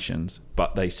combinations,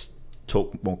 but they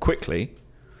talk more quickly,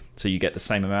 so you get the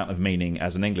same amount of meaning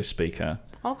as an English speaker.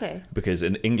 Okay. Because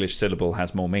an English syllable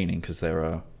has more meaning because there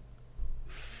are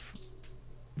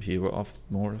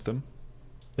more of them.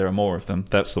 There are more of them.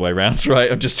 That's the way round,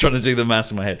 right? I'm just trying to do the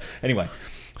maths in my head. Anyway,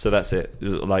 so that's it.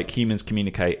 Like humans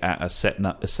communicate at a set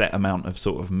amount of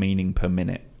sort of meaning per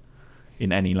minute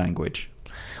in any language.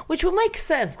 Which would make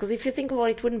sense because if you think about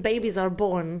it, when babies are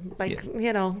born,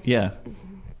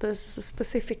 there's a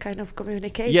specific kind of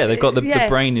communication. Yeah, they've got the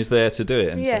brain is there to do it,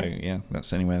 and so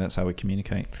that's how we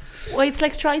communicate. Well, it's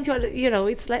like trying to,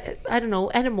 it's like I don't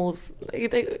know, animals.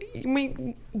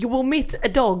 You will meet a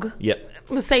dog,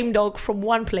 the same dog from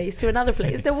one place to another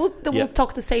place. They will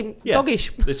talk the same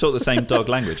doggish. They talk the same dog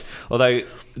language. Although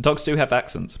dogs do have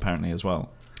accents apparently as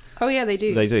well. Oh yeah, they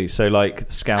do. They do. So like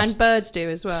Scouse and birds do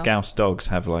as well. Scouse dogs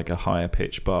have like a higher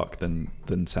pitch bark than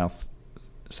South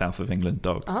of England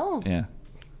dogs. Oh, yeah.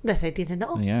 That I didn't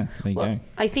know. Yeah, there you go.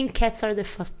 I think cats are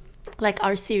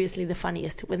are seriously the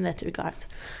funniest in that regard.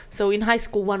 So in high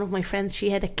school, one of my friends, she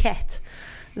had a cat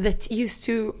that used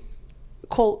to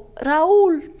call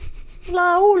Raul.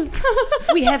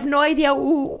 We have no idea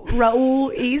who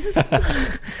Raul is.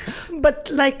 But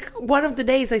like one of the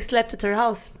days I slept at her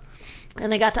house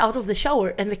and I got out of the shower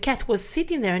and the cat was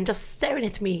sitting there and just staring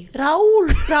at me. Raul.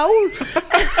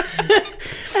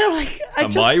 And I'm like,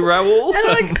 Am I Raul? And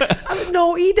I'm like,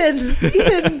 no, Eden.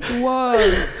 Whoa,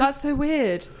 that's so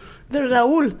weird. The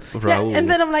Raul. Yeah, and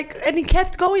then I'm like, and he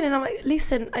kept going and I'm like,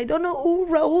 listen, I don't know who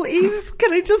Raul is.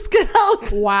 Can I just get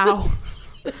out? Wow.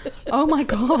 Oh my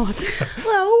God.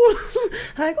 Raul.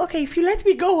 I'm like, okay, if you let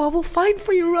me go, I will find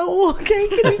for you, Raul. Okay,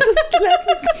 can you just let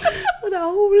me go?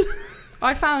 Raul.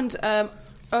 I found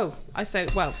I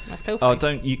said, well, feel free.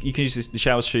 Oh, you can use the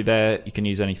shower through there. You can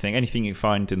use anything you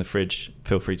find in the fridge.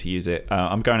 Feel free to use it.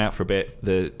 I'm going out for a bit.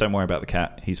 Don't worry about the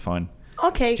cat. He's fine.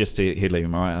 Okay. Just he'll leave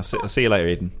him. All right. I'll see you later,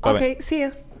 Eden. Bye. Okay. See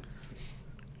ya.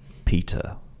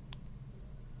 Peter.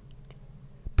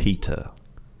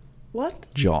 What?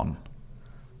 John.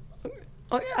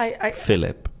 I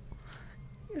Philip.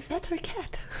 Is that her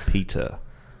cat? Peter.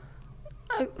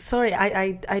 Sorry,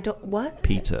 I don't. What?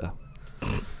 Peter.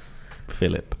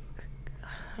 Philip.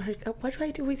 What do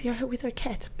I do with her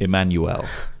cat? Emmanuel.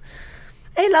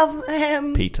 Hey, love.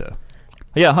 Peter.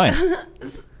 Yeah, hi.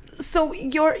 So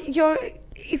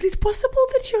is it possible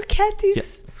that your cat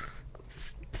is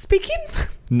speaking?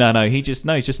 No, he's just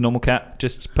normal cat,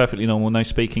 just perfectly normal, no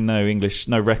speaking, no English,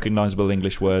 no recognisable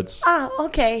English words. Ah,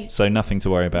 okay. So nothing to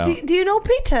worry about. Do you know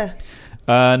Peter?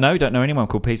 No, don't know anyone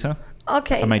called Peter.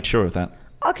 Okay. I made sure of that.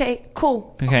 Okay,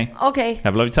 cool. Okay.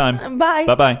 Have a lovely time. Bye.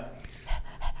 Bye-bye.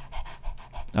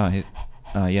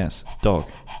 Yes, dog.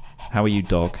 How are you,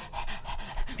 dog?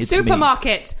 It's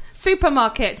Supermarket.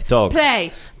 Dog.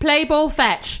 Play ball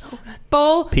fetch.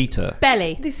 Ball. Peter.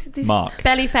 Belly. This Mark.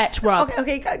 Belly fetch rub.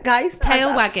 Okay, guys.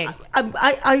 Tail wagging.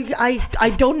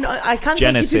 I don't know. I can't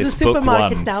Genesis, take you to the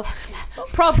supermarket book 1. now.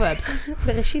 Proverbs.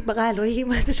 בראשית ברא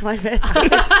אלוהים את השמיים ואת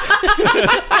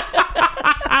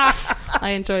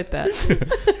I enjoyed that.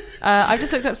 I've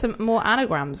just looked up some more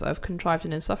anagrams I've contrived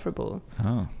and insufferable.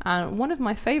 Oh. And one of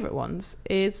my favourite ones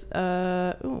is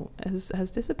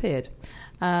has disappeared.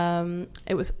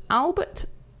 It was Albert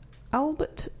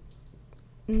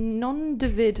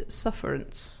non-David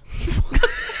sufferance.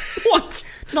 What?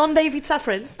 Non-David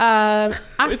sufferance?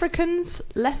 Africans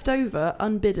left over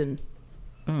unbidden.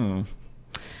 Oh.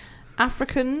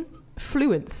 African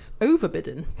fluence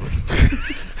overbidden.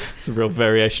 It's a real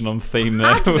variation on theme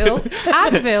there.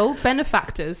 Advil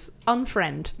benefactors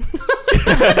unfriend.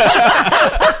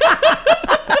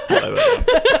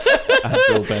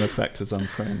 Advil benefactors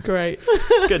unfriend. Great.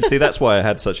 Good. See, that's why I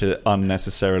had such an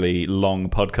unnecessarily long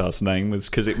podcast name, was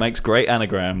because it makes great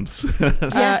anagrams.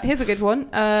 Here's a good one.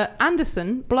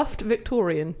 Anderson bluffed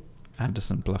Victorian.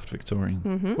 Anderson bluffed Victorian.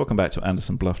 Mm-hmm. Welcome back to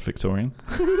Anderson bluffed Victorian.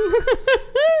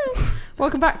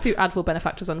 Welcome back to Advil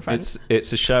benefactors unfriend.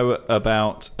 It's a show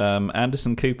about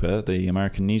Anderson Cooper, the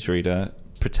American newsreader,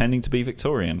 pretending to be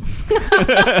Victorian.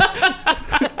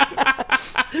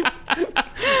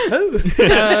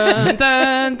 Dun, dun,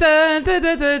 dun, dun,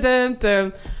 dun, dun, dun,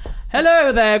 dun.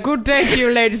 Hello there, good day to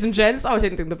you, ladies and gents. Oh, I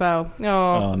didn't ring the bell.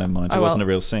 Oh, never mind. It wasn't a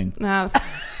real scene. Nah,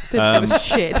 it was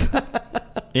shit.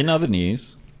 In other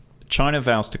news, China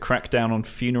vows to crack down on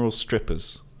funeral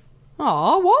strippers.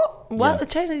 Oh, what? What? Yeah.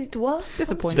 China did what?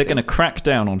 Disappointing. So they're going to crack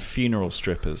down on funeral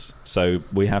strippers. So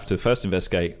we have to first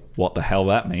investigate what the hell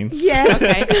that means. Yeah.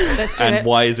 Okay, let's do it. And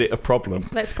why is it a problem?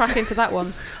 Let's crack into that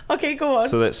one. Okay, go on.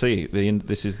 So let's see.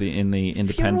 This is in the Funeral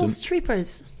Independent.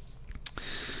 strippers.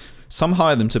 Some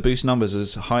hire them to boost numbers,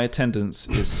 as high attendance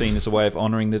is seen as a way of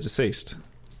honouring the deceased.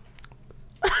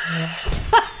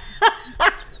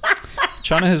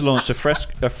 China has launched a fresh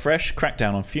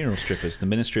crackdown on funeral strippers. The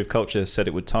Ministry of Culture said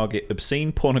it would target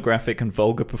obscene, pornographic and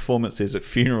vulgar performances at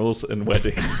funerals and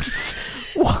weddings.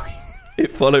 Why?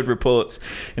 It followed reports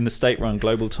in the state-run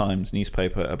Global Times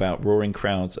newspaper about roaring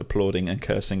crowds applauding and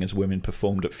cursing as women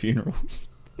performed at funerals.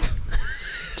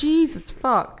 Jesus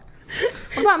fuck.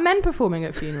 What about men performing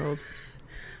at funerals?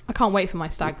 I can't wait for my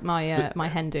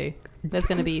hen do. There's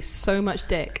going to be so much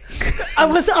dick.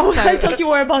 I thought you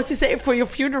were about to say it for your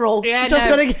funeral. Yeah, just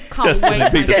no, gonna can't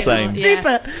wait. Be the same.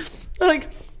 Stripper.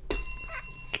 Like,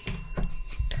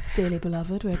 dearly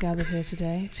beloved, we're gathered here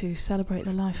today to celebrate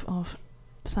the life of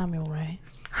Samuel Ray.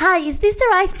 hi, is this the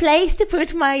right place to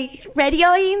put my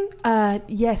radio in?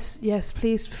 Yes,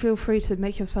 please feel free to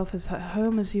make yourself as at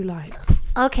home as you like.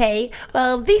 Okay,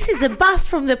 well, this is a bus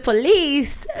from the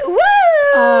police. Woo!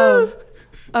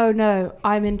 Oh no,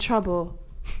 I'm in trouble.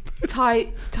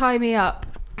 Tie me up.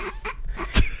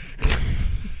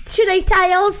 Should I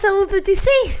tie also the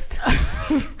deceased?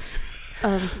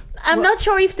 I'm not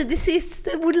sure if the deceased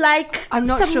would like. I'm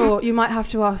not sure. You might have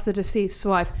to ask the deceased's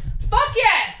wife. Fuck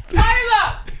yeah! Tie him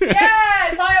up!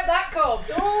 Yeah! Tie up that corpse!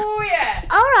 Oh yeah!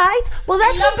 Alright, well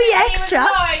that will be extra.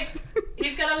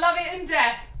 He's gonna love it in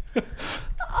death.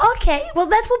 Okay, well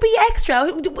that will be extra.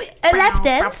 A lap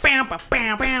dance.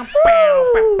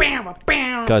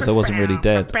 Guys, I wasn't really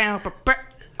dead.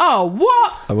 Oh,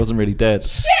 what? I wasn't really dead.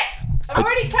 Shit! I've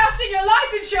already cashed in your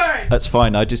life insurance! That's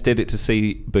fine. I just did it to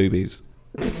see boobies.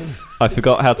 I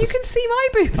forgot how to. You can see my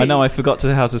boobies. I know. I forgot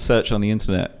how to search on the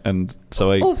internet, and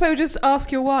so I. Also, just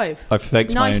ask your wife. I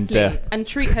faked my own death and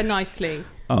treat her nicely.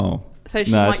 Oh, so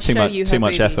she might show you her too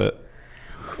much boobies. effort.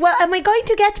 Well, am I going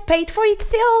to get paid for it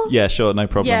still? Yeah, sure, no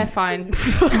problem. Yeah, fine.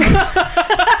 I've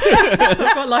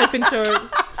got life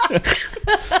insurance.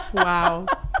 Wow.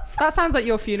 That sounds like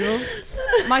your funeral.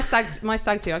 My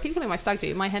stag do. I keep calling it my stag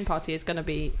do. My hen party is going to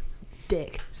be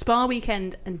dick. Spa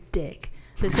weekend and dick.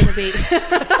 So it's going to be...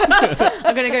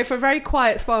 I'm going to go for a very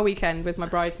quiet spa weekend with my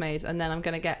bridesmaids, and then I'm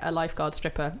going to get a lifeguard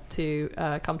stripper to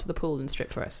come to the pool and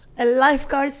strip for us. A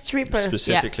lifeguard stripper?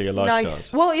 Specifically a lifeguard?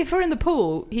 Nice. Well, if we're in the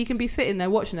pool, he can be sitting there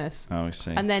watching us. Oh, I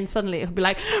see. And then suddenly it'll be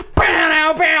like...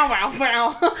 Bow, bow, bow,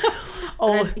 bow.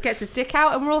 Oh. And then he gets his dick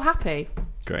out and we're all happy.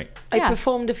 Great. I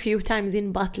performed a few times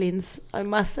in Butlins, I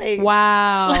must say.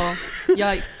 Wow.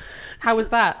 Yikes. How was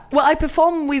that? Well, I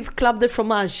perform with Club de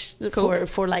Fromage Cool.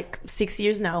 for like 6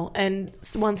 years now, and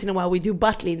once in a while we do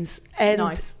Butlins. And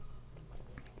Nice.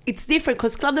 it's different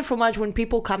because Club de Fromage, when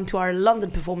people come to our London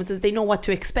performances, they know what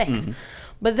to expect.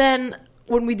 But then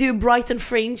when we do Brighton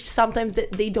Fringe, sometimes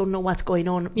they don't know what's going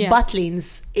on. Yeah.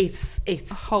 Butlins, it's A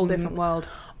whole different world.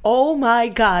 oh my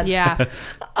God. Yeah.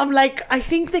 I'm like, I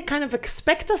think they kind of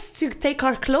expect us to take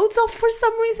our clothes off for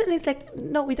some reason. It's like,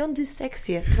 no, we don't do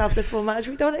sexy at Club de Fromage.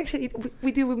 We don't actually,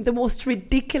 we do the most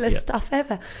ridiculous stuff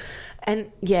ever.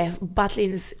 And yeah,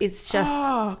 Butlins, it's just...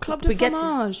 Oh, Club de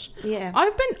Fromage. Yeah.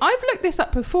 I've looked this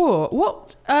up before.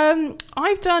 What I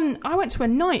went to a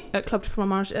night at Club de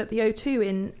Fromage at the O2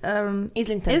 in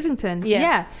Islington.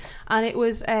 Yeah. And it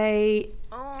was I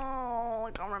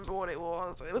can't remember what it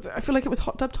was. I feel like it was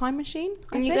Hot Tub Time Machine.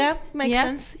 Yeah, makes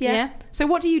sense. Yeah. So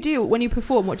what do you do when you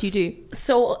perform? What do you do?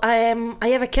 So I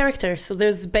have a character. So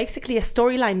there's basically a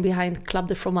storyline behind Club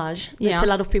de Fromage that a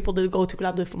lot of people that go to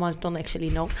Club de Fromage don't actually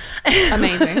know.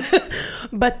 Amazing.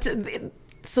 But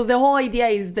so the whole idea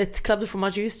is that Club de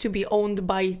Fromage used to be owned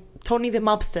by Tony the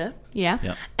Mobster.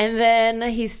 Yeah. And then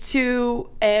his two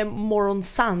moron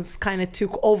sons kind of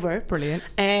took over. Brilliant.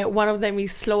 One of them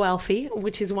is Slow Alfie,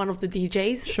 which is one of the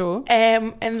DJs. Sure.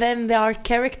 And then there are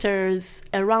characters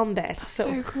around that. That's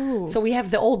so cool. So we have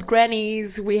the old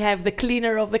grannies, we have the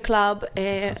cleaner of the club.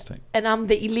 Fantastic. And I'm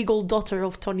the illegal daughter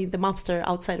of Tony the Mobster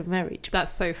outside of marriage.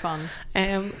 That's so fun.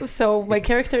 So my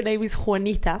character name is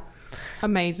Juanita.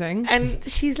 Amazing. And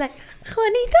she's like,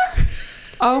 Juanita?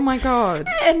 Oh my God.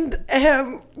 And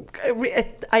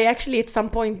I actually at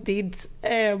some point did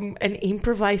an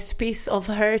improvised piece of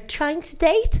her trying to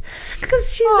date,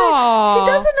 because she's like, she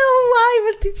doesn't know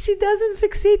why, but she doesn't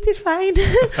succeed to find.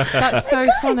 That's so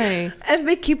funny. And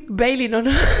they keep bailing on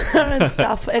her and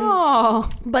stuff. And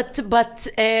but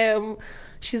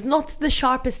she's not the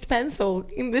sharpest pencil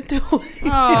in the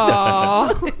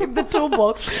in the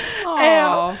toolbox.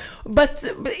 But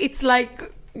it's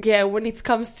like, yeah, when it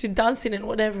comes to dancing and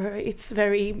whatever, it's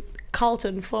very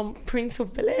Carlton from Prince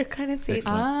of Bel-Air kind of thing.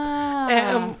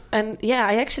 And yeah,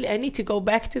 I need to go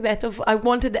back to that. I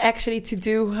wanted actually to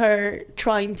do her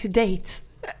trying to date.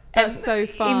 That's so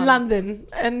fun. In London.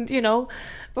 And,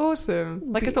 awesome.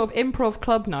 Like a sort of improv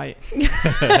club night.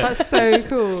 That's so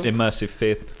cool. Immersive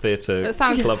theatre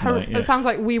club night. It sounds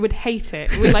like we would hate it.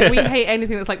 We hate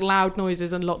anything that's like loud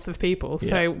noises and lots of people.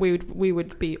 So we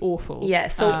would be awful. Yeah.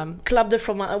 So Club de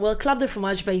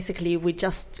Fromage, basically we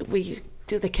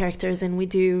do the characters and we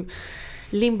do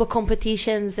limbo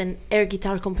competitions and air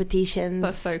guitar competitions.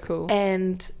 That's so cool.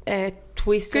 And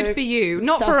Twister. Good for you.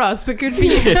 Not for us, but good for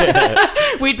you.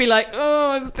 We'd be like,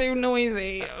 oh, it's too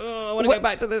noisy. Oh, I want to go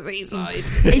back to the seaside.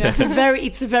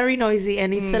 It's very noisy,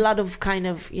 and it's a lot of kind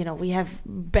of, we have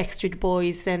Backstreet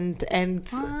Boys and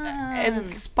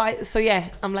Spice. So yeah,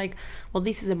 I'm like, well,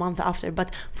 this is a month after,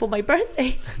 but for my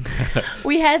birthday,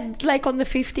 we had like on the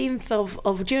 15th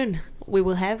of June. We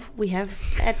will have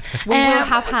had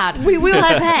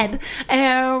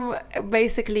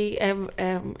basically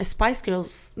a Spice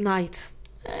Girls night.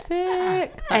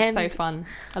 Sick. That's so fun.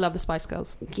 I love the Spice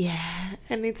Girls. Yeah,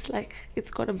 and it's like, it's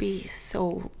gonna be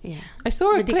so, I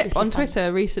saw a clip on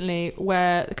Twitter recently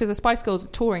where, because the Spice Girls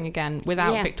are touring again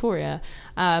without Victoria,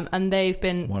 and they've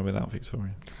been... Why without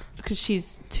Victoria? Because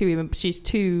she's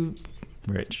too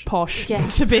rich, posh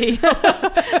to be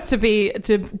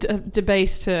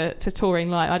debase to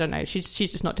touring like, I don't know, she's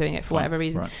just not doing it for whatever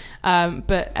reason. Right.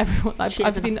 But everyone,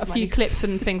 I've seen a few clips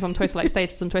and things on Twitter, like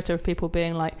status on Twitter of people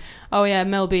being like, oh yeah,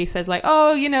 Mel B says like,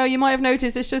 oh, you might have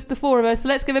noticed it's just the four of us, so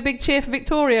let's give a big cheer for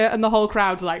Victoria, and the whole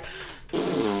crowd's like okay,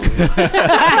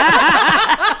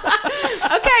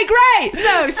 great,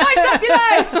 so spice up your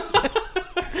life.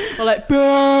 We're like,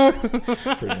 boo.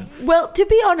 Well, to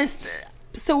be honest,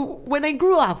 so when I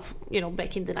grew up,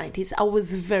 back in the 90s, I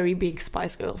was very big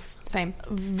Spice Girls. Same.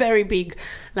 Very big.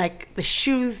 Like the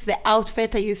shoes, the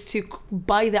outfit. I used to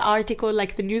buy the article,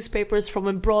 like the newspapers from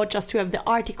abroad, just to have the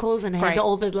articles, and I had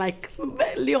all the like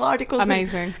little articles.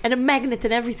 Amazing. And a magnet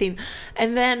and everything.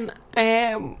 And then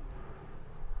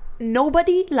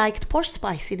nobody liked Posh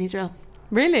Spice in Israel.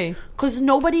 Really? Because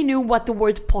nobody knew what the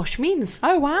word posh means.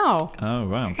 Oh wow!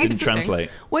 Didn't translate.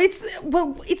 Well,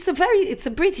 it's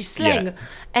a British slang,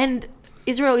 and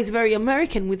Israel is very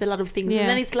American with a lot of things, and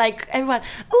then it's like everyone,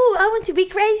 oh, I want to be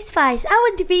Crazy Spice, I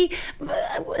want to be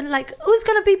like, who's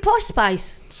gonna be Posh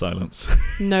Spice? Silence.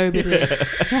 Nobody.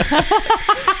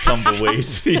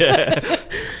 Tumbleweed. Yeah.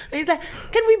 And he's like,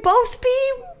 can we both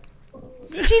be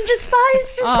Ginger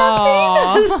Spice or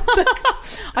something?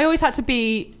 I always had to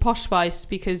be Posh Spice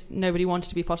because nobody wanted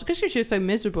to be Posh, because she was so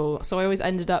miserable. So I always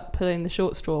ended up pulling the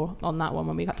short straw on that one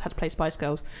when we had to play Spice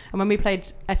Girls. And when we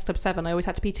played S Club 7, I always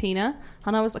had to be Tina,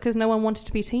 and I was like, because no one wanted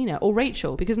to be Tina, or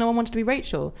Rachel because no one wanted to be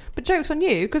Rachel. But joke's on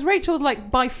you, because Rachel's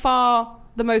like by far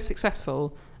the most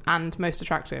successful and most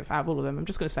attractive out of all of them. I'm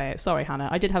just going to say it. Sorry, Hannah.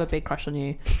 I did have a big crush on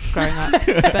you growing up.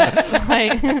 But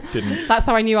like, that's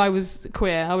how I knew I was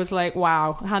queer. I was like,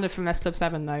 wow, Hannah from S Club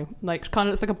 7, though. Like, kind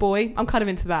of looks like a boy. I'm kind of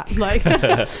into that. Like,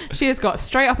 she has got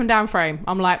straight up and down frame.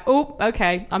 I'm like, oh,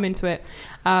 okay, I'm into it.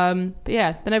 But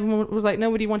yeah, then everyone was like,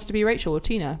 nobody wanted to be Rachel or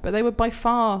Tina. But they were by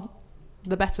far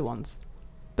the better ones.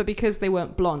 But because they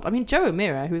weren't blonde. I mean, Jo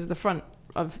O'Meara, who is the front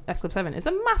of S Club 7, is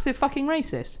a massive fucking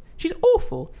racist. She's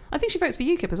awful. I think she votes for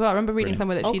UKIP as well. I remember reading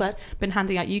somewhere that she'd been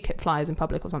handing out UKIP flyers in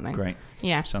public or something. Great.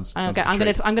 Yeah. Sounds I'm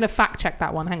gonna fact check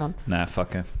that one. Hang on. Nah,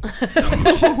 fuck her.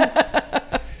 I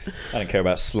don't care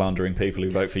about slandering people who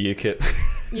vote for UKIP.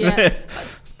 Yeah.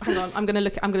 Hang on. I'm gonna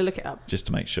look it up just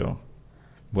to make sure.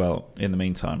 Well, in the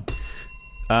meantime,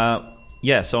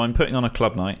 so I'm putting on a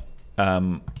club night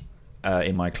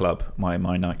in my club,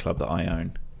 my nightclub that I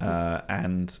own,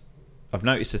 and I've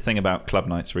noticed a thing about club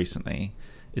nights recently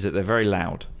is that they're very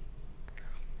loud.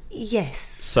 Yes.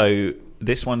 So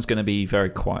this one's going to be very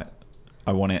quiet.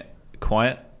 I want it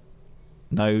quiet,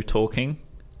 no talking,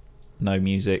 no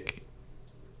music,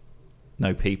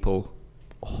 no people.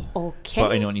 Okay.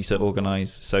 But I want you to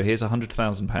organise. So here's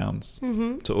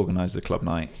 £100,000 to organise the club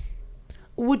night.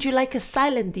 Would you like a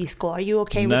silent disco? Are you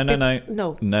okay with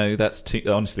No. No, that's too.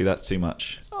 Honestly, that's too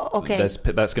much. Okay.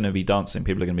 That's going to be dancing.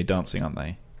 People are going to be dancing, aren't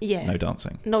they? Yeah. No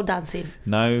dancing. No dancing.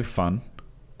 No fun.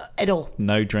 At all.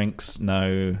 No drinks.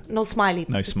 No smiling.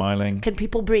 No smiling. Can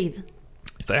people breathe?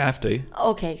 If they have to.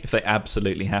 Okay. If they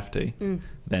absolutely have to,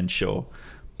 then sure.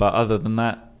 But other than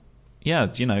that, yeah,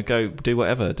 go do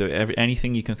whatever. Do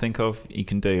anything you can think of, you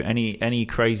can do. Any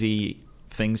crazy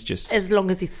things, just as long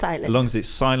as it's silent. As long as it's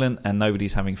silent and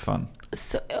nobody's having fun.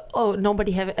 So,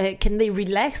 nobody have? Can they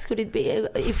relax? Could it be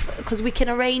because we can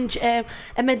arrange a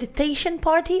meditation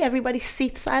party? Everybody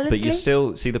sits silently. But you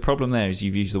still see the problem there is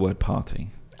you've used the word party.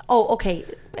 Oh, okay.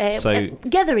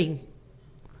 Gathering.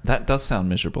 That does sound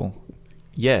miserable.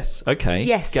 Yes. Okay.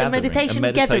 Yes. Gathering. A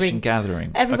meditation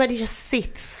gathering. Everybody just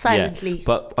sits silently. Yeah,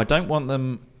 but I don't want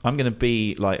them. I'm going to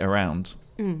be like around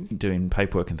doing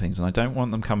paperwork and things, and I don't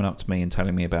want them coming up to me and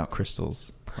telling me about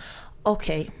crystals.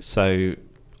 Okay. So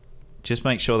just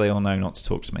make sure they all know not to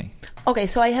talk to me. Okay,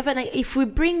 so I have if we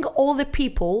bring all the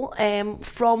people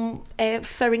from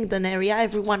Farringdon area,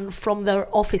 everyone from their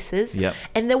offices,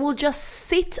 and they will just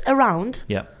sit around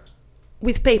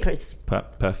with papers.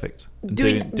 Perfect.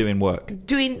 Doing work.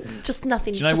 Doing just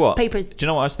nothing. Do you know just what? Papers. Do you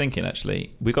know what I was thinking,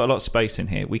 actually? We've got a lot of space in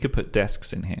here. We could put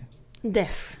desks in here.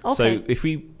 Desks, okay. So if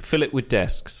we fill it with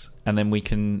desks, and then we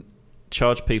can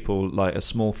charge people like a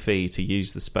small fee to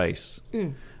use the space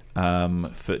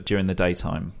for during the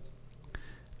daytime,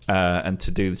 and to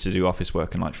do office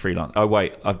work and like freelance. Oh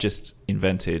wait, I've just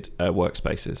invented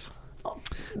workspaces.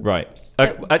 Right.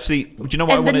 Actually, do you know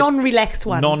what I want? And the non-relaxed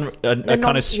ones. A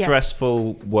kind of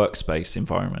stressful workspace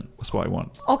environment. That's what I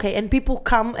want. Okay, and people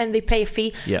come and they pay a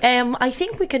fee. Yeah. I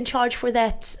think we can charge for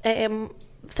that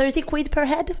 30 quid per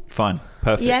head. Fine.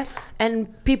 Perfect. Yeah.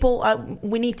 And people,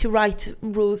 we need to write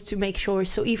rules to make sure.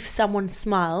 So if someone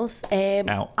smiles...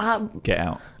 out. Get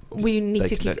out. We need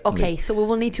to keep... Okay, so we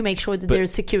will need to make sure that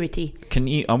there's security.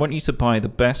 I want you to buy the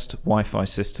best Wi-Fi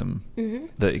system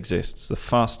that exists. The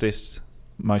fastest,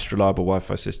 most reliable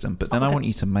Wi-Fi system. But then I want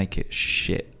you to make it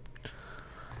shit.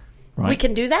 Right? We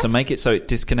can do that? So make it so it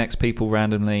disconnects people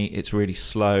randomly. It's really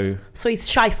slow. So it's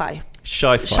Sci-Fi.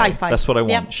 Sci-Fi. That's what I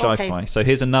want. Yep, Sci-Fi. Okay. So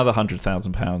here's another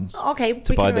 £100,000. Okay,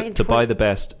 to buy the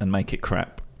best and make it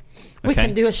crap. Okay? We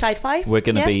can do a Sci-Fi. We're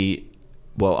going to be...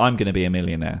 Well, I'm going to be a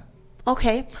millionaire.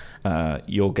 Okay.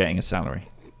 You're getting a salary.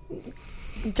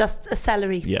 Just a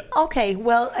salary. Yeah. Okay.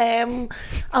 Well,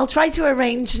 I'll try to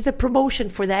arrange the promotion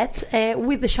for that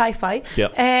with the Sci-Fi.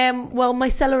 Yeah. Well, my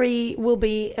salary will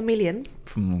be $1 million.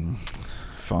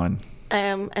 Fine.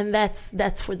 And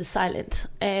that's for the silent.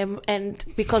 And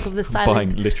because of the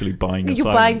silent, literally buying a you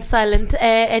silent. buying silent,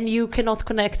 and you cannot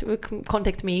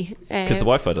contact me because the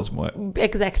Wi-Fi doesn't work.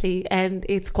 Exactly, and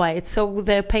it's quiet, so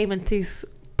the payment is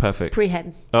perfect.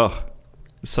 Pre-hand. Oh,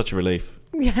 it's such a relief.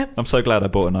 Yeah. I'm so glad I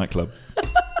bought a nightclub.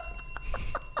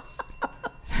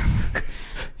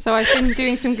 So I've been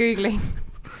doing some Googling.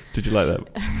 Did you like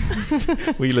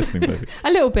that? Were you listening, baby?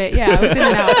 A little bit, yeah. I was in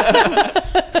and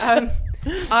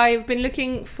out. I've been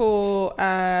looking for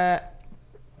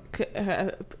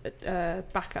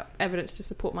backup evidence to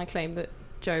support my claim that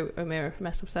Joe O'Meara from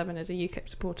S7 is a UKIP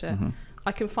supporter. Mm-hmm.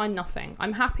 I can find nothing.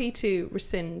 I'm happy to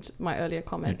rescind my earlier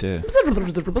comments. Oh dear.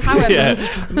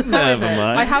 However,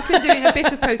 mind. I have been doing a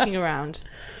bit of poking around,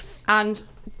 and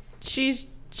she's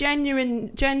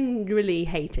generally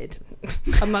hated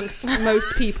amongst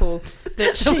most people.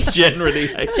 That she generally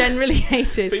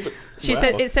hated. People, she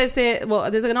said it says there.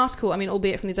 Well, there's an article. I mean,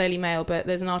 albeit from the Daily Mail, but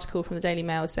there's an article from the Daily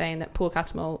Mail saying that Paul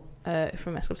Cattermole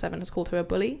from S7 has called her a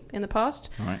bully in the past,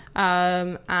 right.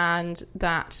 And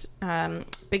that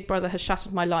Big Brother has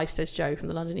shattered my life, says Jo from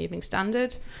the London Evening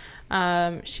Standard.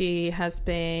 She has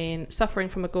been suffering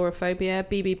from agoraphobia.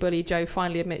 BB bully Jo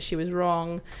finally admits she was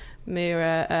wrong.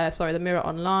 The Mirror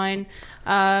Online.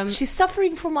 She's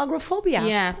suffering from agoraphobia.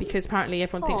 Yeah, because apparently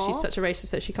everyone thinks she's such a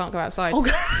racist that she can't go outside. Oh,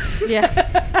 yeah.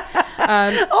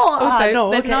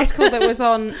 There's an article that was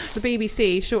on the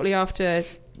BBC shortly after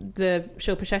the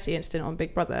Shilpa Shetty incident on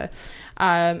Big Brother,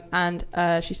 and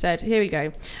she said, here we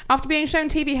go. After being shown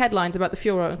TV headlines about the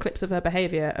furor and clips of her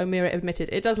behaviour, O'Meara admitted,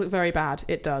 it does look very bad,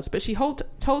 it does, but she told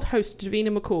host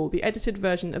Davina McCall the edited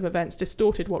version of events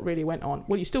distorted what really went on.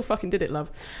 Well, you still fucking did it,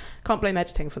 love. Can't blame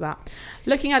editing for that.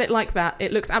 Looking at it like that,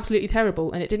 it looks absolutely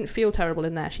terrible, and it didn't feel terrible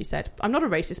in there, she said. I'm not a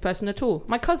racist person at all.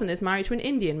 My cousin is married to an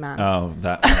Indian man.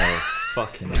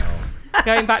 Fucking hell.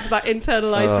 Going back to that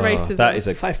internalised racism. That is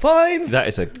 5 points. That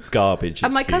is a garbage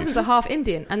And my excuse. cousins are half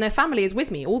Indian, and their family is with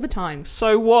me all the time.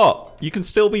 So what? You can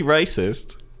still be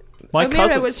racist. My O'Meara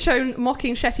cousin was shown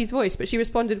mocking Shetty's voice, but she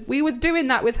responded, we was doing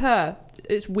that with her,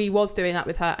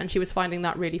 and she was finding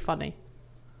that really funny.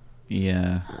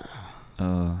 Yeah.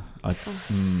 I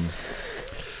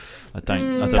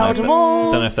don't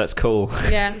know if that's cool.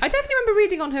 Yeah, I definitely remember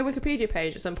reading on her Wikipedia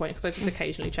page at some point, because I just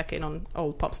occasionally check in on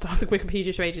old pop stars'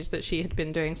 Wikipedia pages, that she had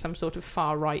been doing some sort of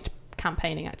far-right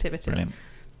campaigning activity. Brilliant.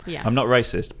 Yeah. I'm not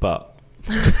racist, but...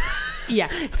 yeah.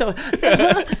 So,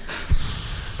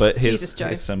 but here's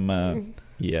Jo. some...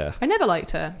 yeah. I never liked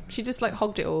her. She just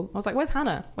hogged it all. I was like, where's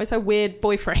Hannah? Where's her weird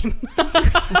boy frame?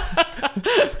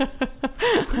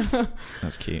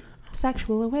 That's cute.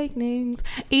 Sexual awakenings.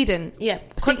 Eden. yeah.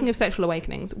 Speaking of sexual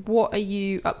awakenings, what are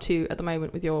you up to at the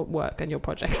moment with your work and your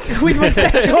projects? With my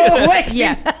sexual awakening.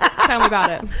 Yeah. Tell me about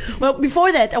it. Well,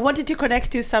 before that, I wanted to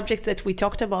connect to subjects that we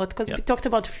talked about, because Yep. we talked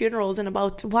about funerals and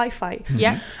about Wi-Fi.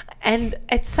 Yeah. And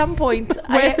at some point...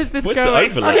 Where is this What's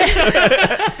going? the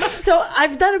overlap? So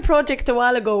I've done a project a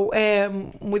while ago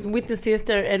with Witness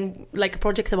Theatre, and a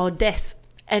project about death.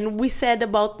 And we said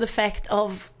about the fact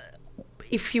of,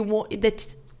 if you want...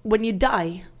 that when you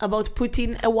die, about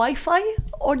putting a Wi-Fi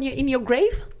in your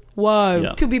grave. Whoa.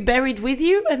 Yeah. To be buried with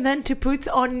you, and then to put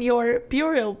on your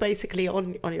burial, basically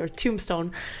on your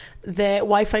tombstone, the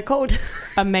Wi-Fi code.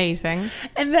 Amazing.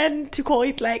 And then to call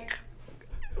it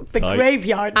the Die-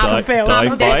 graveyard Die- cafe or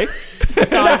die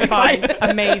something. Fine.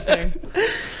 Amazing.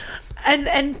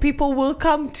 And people will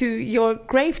come to your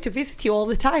grave to visit you all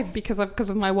the time. Because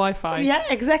of my Wi-Fi. Yeah,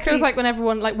 exactly. Feels like when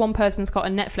everyone, one person's got a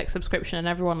Netflix subscription and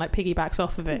everyone piggybacks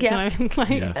off of it. Yeah. You know what I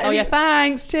mean? Yeah. Oh yeah,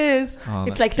 thanks, cheers. Oh,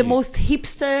 It's that's the cute. most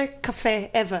hipster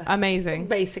cafe ever. Amazing.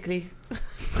 Basically.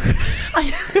 Are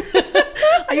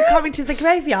you coming to the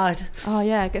graveyard? Oh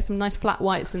yeah, get some nice flat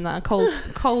whites in that, a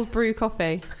cold brew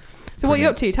coffee. So what are you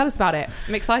up to? Tell us about it.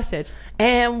 I'm excited.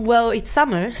 Well, it's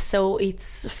summer, so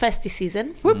it's festy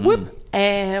season. Whoop whoop.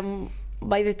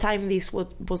 By the time this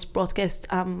was broadcast,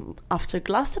 after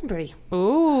Glastonbury.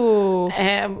 Ooh.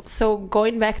 So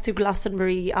going back to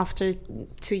Glastonbury after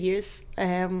 2 years,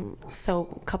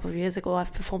 so a couple of years ago,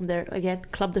 I've performed there again,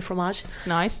 Club de Fromage.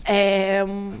 Nice.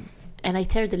 And I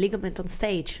tear the ligament on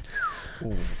stage.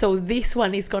 Ooh. So this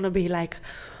one is going to be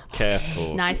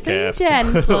Careful. Nice careful.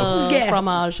 and gentle. Yeah.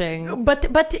 Fromaging.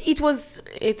 But it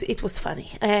was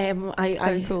funny.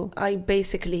 Cool. I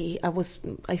basically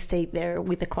I stayed there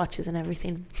with the crutches and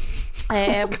everything.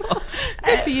 Good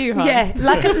for you, hon. Yeah,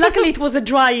 luckily it was a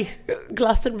dry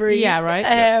Glastonbury. Yeah, right.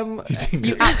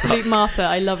 You absolute martyr.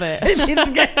 I love it.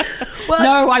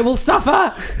 No, I will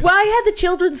suffer. Well, I had the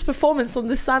children's performance on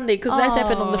the Sunday, because that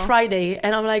happened on the Aw. Friday,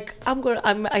 and I'm like,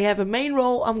 I have a main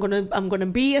role. I'm gonna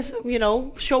be a,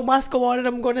 show must go on, and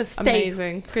I'm gonna stay.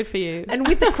 Amazing. Good for you. And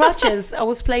with the crutches, I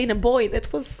was playing a boy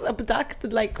that was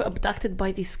abducted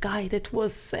by this guy that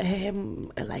was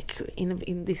in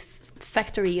this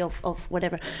factory of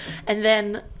whatever, and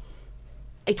then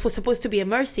it was supposed to be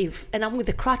immersive, and I'm with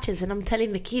the crutches, and I'm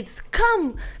telling the kids,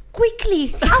 come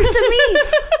quickly after me.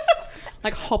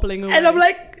 Hobbling away. And I'm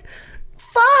like,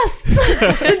 fast,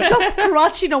 just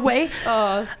crutching away.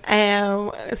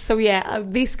 So yeah,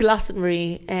 this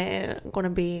Glastonbury gonna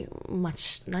be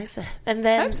much nicer. And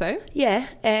then I hope so. Yeah,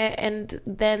 and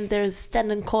then there's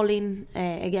Stand and Colin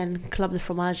again, Club de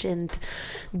Fromage, and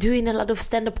doing a lot of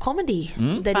stand-up comedy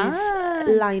that is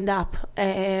lined up.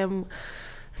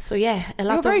 So yeah, a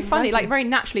lot. You're very of funny, writing. like very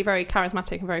naturally, very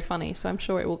charismatic and very funny. So I'm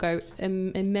sure it will go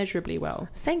immeasurably well.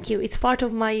 Thank you. It's part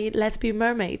of my Let's Be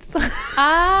Mermaids. Cute.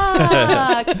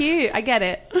 I get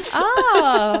it.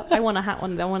 I want a hat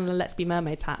one. I want a Let's Be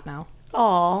Mermaids hat now.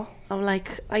 Oh, I'm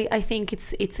like, I think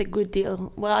it's a good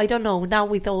deal. Well, I don't know now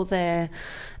with all the.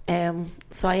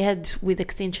 So I had with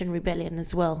Extinction Rebellion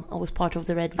as well. I was part of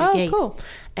the Red Brigade. Oh, cool.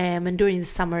 And during the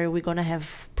summer, we're going to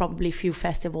have probably a few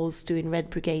festivals doing Red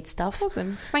Brigade stuff.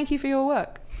 Awesome. Thank you for your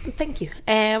work. Thank you.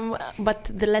 But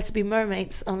the Let's Be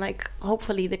Mermaids, I'm like,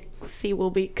 hopefully the sea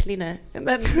will be cleaner and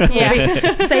then it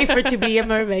will be safer to be a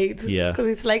mermaid. Yeah. Because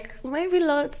it's like, maybe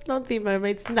let's not be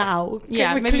mermaids now.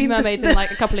 Yeah, maybe mermaids in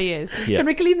like a couple of years. Yeah. Can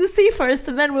we clean the sea first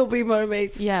and then we'll be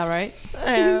mermaids? Yeah, right.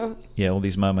 Yeah, all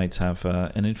these mermaids have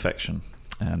an infection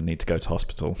and need to go to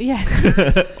hospital.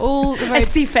 Yes. All the very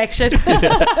C-section.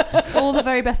 all the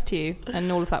very best to you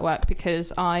and all of that work,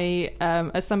 because I,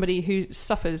 as somebody who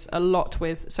suffers a lot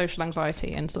with social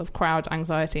anxiety and sort of crowd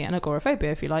anxiety and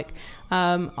agoraphobia, if you like,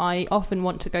 I often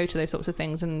want to go to those sorts of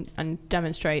things and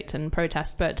demonstrate and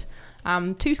protest, but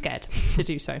I'm too scared to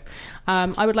do so.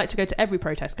 I would like to go to every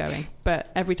protest going, but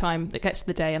every time it gets to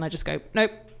the day and I just go,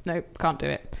 nope, can't do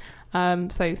it.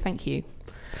 So thank you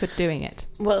for doing it.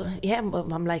 Well, yeah,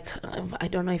 I'm like, I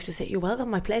don't know if to say you're welcome,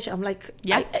 my pleasure. I'm like,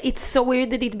 yeah. It's so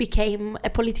weird that it became a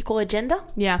political agenda.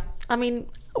 Yeah. I mean,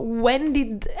 when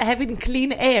did having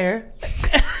clean air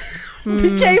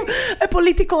became a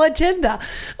political agenda?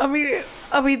 I mean,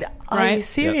 are you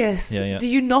serious? Yeah. Do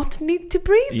you not need to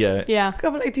breathe? Yeah.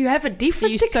 I'm like, do you have a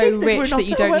different technique? Are you so rich that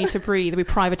you don't aware? need to breathe? Are we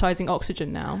privatising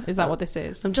oxygen now? Is that what this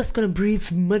is? I'm just going to breathe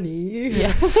money.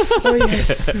 Yeah. Oh,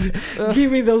 yes.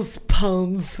 Give me those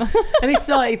pounds. And it's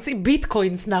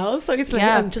bitcoins now. So it's like,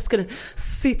 I'm just going to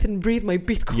sit and breathe my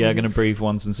bitcoins. Yeah, going to breathe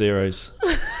ones and zeros.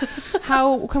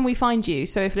 How can we find you?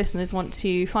 So if listeners want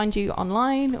to find you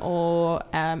online or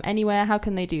anywhere, how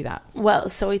can they do that? Well,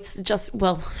 so it's just,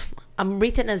 I'm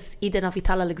written as Eden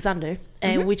Avital Alexander,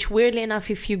 which weirdly enough,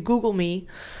 if you Google me,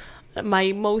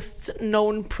 my most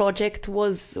known project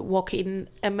was walking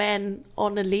a man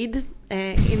on a lead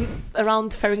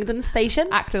around Farringdon Station.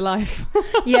 Actor life.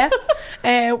 Yeah.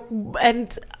 It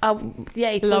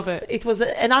was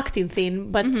an acting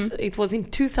thing, but it was in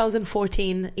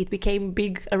 2014. It became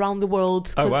big around the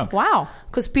world. Oh, wow.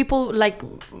 Because people like...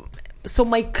 So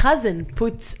my cousin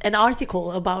put an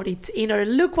article about it in her,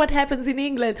 look what happens in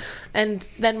England. And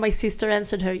then my sister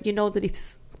answered her, you know that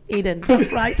it's Eden,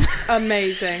 right?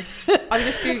 Amazing. I'm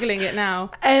just Googling it now.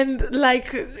 And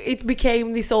like it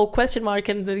became this whole question mark,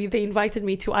 and they invited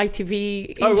me to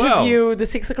ITV interview, the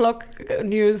 6 o'clock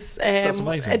news That's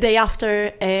amazing. A day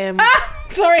after.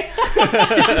 Sorry.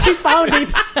 She found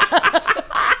it.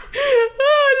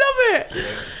 Oh, I love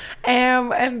it.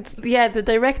 And yeah, the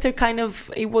director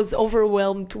he was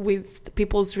overwhelmed with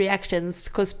people's reactions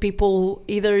because people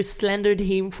either slandered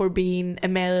him for being a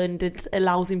man that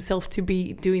allows himself to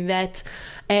be doing that.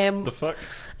 The fuck?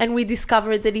 And we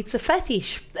discovered that it's a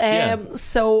fetish.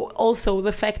 So also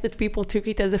the fact that people took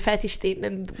it as a fetish thing,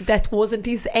 and that wasn't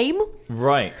his aim.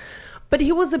 Right. But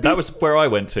he was a bit... That was where I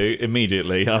went to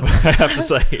immediately, I have to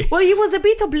say. Well, he was a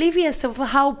bit oblivious of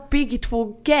how big it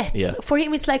will get. Yeah. For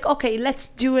him, it's like, okay, let's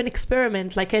do an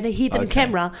experiment, like a hidden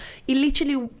camera. He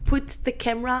literally put the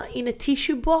camera in a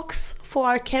tissue box for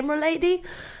our camera lady.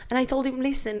 And I told him,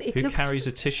 listen, Who carries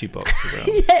a tissue box around?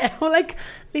 Yeah, I'm like,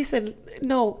 listen,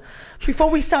 no. Before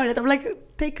we started, I'm like,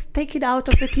 take it out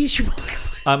of the tissue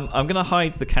box. I'm going to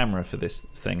hide the camera for this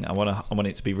thing. I want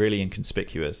it to be really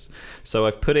inconspicuous. So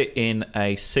I've put it in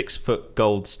a 6-foot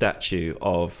gold statue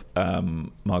of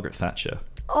Margaret Thatcher.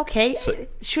 Okay, so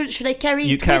should I carry it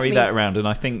You carry with that me? around, and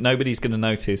I think nobody's going to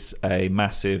notice a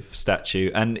massive statue.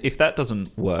 And if that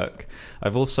doesn't work,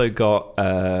 I've also got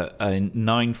a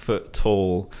 9-foot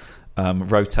tall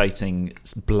rotating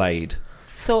blade.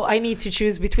 So I need to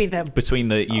choose between them.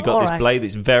 You got this blade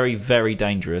that's very, very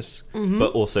dangerous,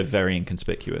 but also very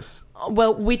inconspicuous.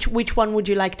 Well, which one would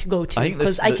you like to go to?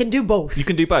 Because I can do both. You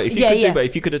can do both.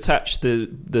 If you could attach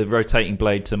the rotating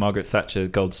blade to Margaret Thatcher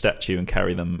gold statue and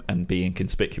carry them and be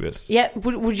inconspicuous. Yeah.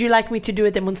 Would you like me to do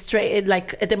a demonstration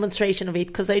of it?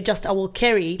 Because I will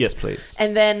carry it. Yes, please.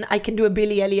 And then I can do a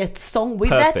Billy Elliot song with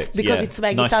that because it's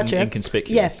Maggie nice Thatcher. And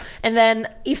inconspicuous. Yes. And then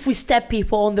if we step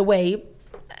people on the way,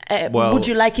 would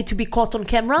you like it to be caught on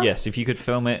camera? Yes. If you could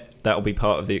film it, that will be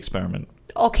part of the experiment.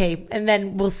 Okay, and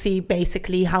then we'll see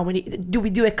basically how many. Do we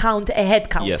do a head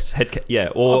count? Yes,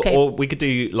 or we could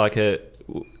do like a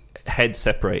head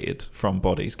separated from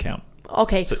bodies count.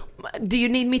 Okay. So, do you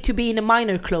need me to be in a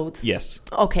minor clothes? Yes.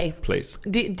 Okay. Please.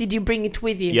 Did you bring it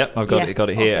with you? Yep, I've got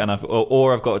it here, and I've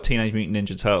got a Teenage Mutant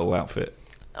Ninja Turtle outfit.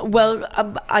 Well,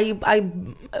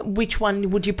 which one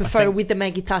would you prefer with the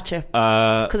Maggie Thatcher?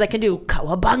 Because I can do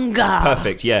Cowabunga.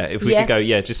 Perfect. Yeah, if we could go,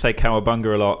 just say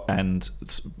Cowabunga a lot and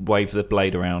wave the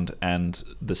blade around and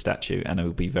the statue, and it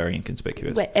would be very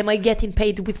inconspicuous. Wait, am I getting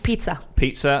paid with pizza?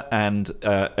 Pizza, and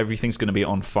everything's going to be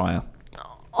on fire.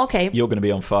 Okay. You're going to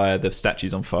be on fire. The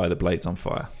statue's on fire. The blade's on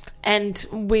fire. And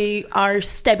we are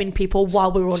stabbing people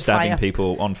while we're on fire. Stabbing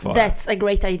people on fire. That's a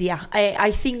great idea.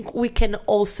 I think we can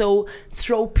also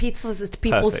throw pizzas at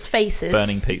people's faces.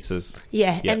 Burning pizzas.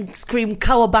 Yeah, and scream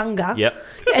Cowabunga. Yep.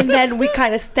 And then we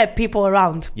kind of stab people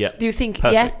around. Yep. Do you think?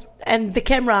 Perfect. Yeah. And the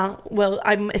camera, well,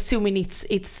 I'm assuming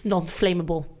it's not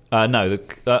flammable. No,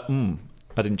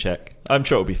 I didn't check. I'm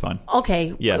sure it'll be fine.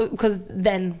 Okay. Yeah. Because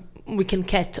then we can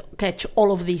catch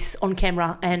all of this on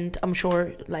camera, and I'm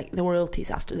sure like the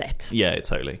royalties after that. Yeah,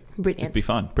 totally. Brilliant. It'd be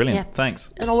fine. Brilliant. Yeah.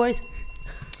 Thanks. No worries.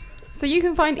 So you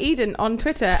can find Eden on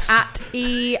Twitter at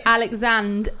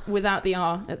 @ealexand without the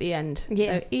R at the end.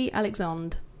 Yeah. So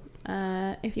ealexand.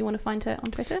 If you want to find her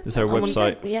on Twitter. Is there a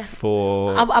website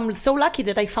for... I'm so lucky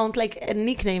that I found like a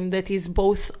nickname that is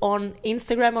both on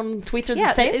Instagram, on Twitter,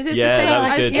 the same. Is it the same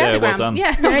as good. Instagram? Yeah, well done.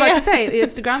 Yeah, I was about to say,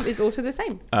 Instagram is also the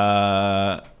same.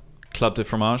 Club de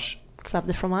Fromage. Club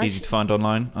de Fromage. Easy to find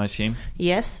online, I assume.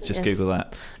 Yes. Just Google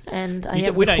that. And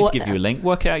we don't need to give you a link.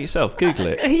 Work it out yourself. Google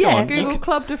it. Google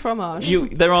Club de Fromage.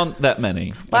 There aren't that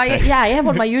many. Okay. I have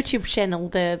on my YouTube channel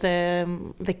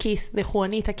the Keith, the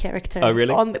Juanita character. Oh,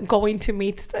 really? Going to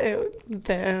meet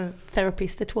the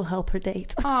therapist that will help her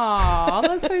date. Oh,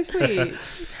 that's so sweet.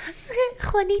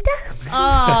 Juanita.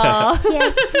 Oh.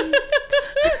 Yeah.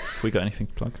 We got anything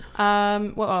to plug?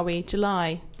 What are we?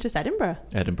 July. Just Edinburgh.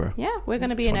 Yeah, we're going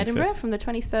to be 25th. in Edinburgh from the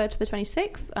 23rd to the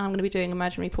 26th. I'm going to be doing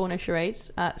imaginary porno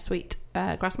charades at Sweet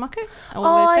Grass Market.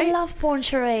 Those days. I love porn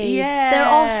charades. Yeah. They're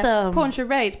awesome. Porn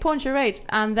charades.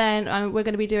 And then we're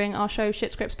going to be doing our show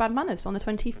Shit Scripts Bad Manners on the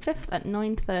 25th at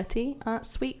 9:30 at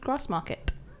Sweet Grass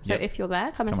Market. So if you're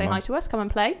there, come and say hi to us. Come and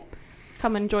play.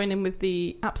 Come and join in with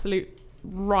the absolute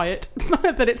riot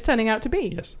that it's turning out to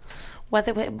be. Yes.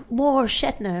 More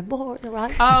Shatner,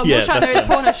 right? Oh, more Shatner is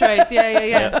porno charades.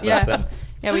 Yeah.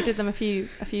 Yeah, we did them a few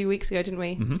weeks ago, didn't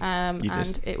we? Mm-hmm.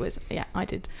 And it was I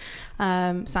did.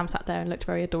 Sam sat there and looked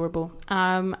very adorable.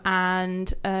 There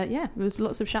was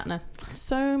lots of Shatner.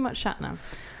 So much Shatner.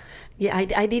 Yeah,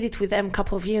 I did it with them a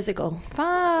couple of years ago.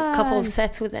 Fun. A couple of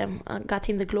sets with them. I got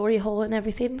in the glory hole and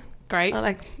everything. Great.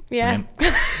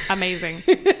 Amazing.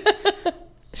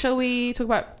 Shall we talk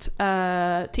about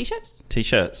T-shirts?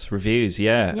 T-shirts, reviews,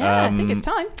 yeah. Yeah, I think it's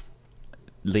time.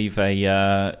 Leave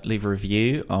a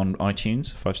review on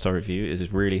iTunes. 5-star review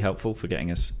is really helpful for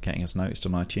getting us noticed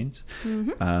on iTunes.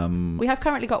 Mm-hmm. We have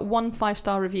currently got 1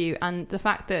 5-star review, and the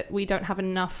fact that we don't have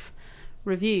enough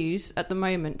reviews at the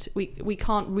moment, we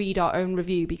can't read our own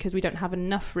review because we don't have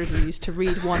enough reviews to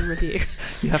read one review.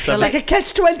 You have to have like a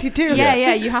catch-22.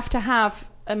 Yeah, you have to have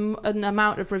an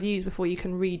amount of reviews before you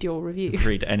can read your review.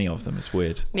 Read any of them is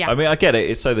weird. Yeah. I mean, I get it.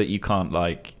 It's so that you can't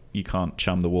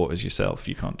chum the waters yourself.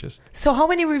 You can't just... So how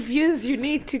many reviews you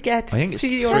need to get? I think it's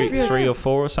 3 or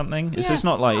 4 or something. It's just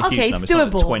not like a huge number. It's doable.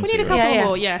 It's not like 20. We need a couple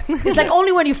more, yeah. It's like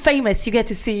only when you're famous you get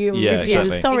to see your reviews.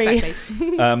 Exactly. Sorry.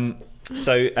 Exactly.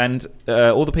 So, and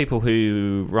all the people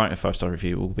who write a 5-star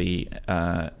review will be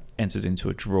entered into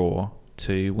a draw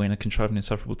to win a Contrived and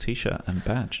Insufferable T-shirt and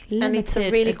badge. And it's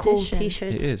a really cool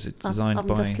T-shirt. It is. It's designed I'm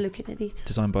just looking at it.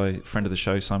 Designed by friend of the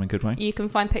show, Simon Goodway. You can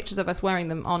find pictures of us wearing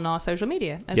them on our social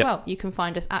media as well. You can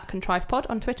find us at ContrivedPod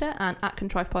on Twitter and at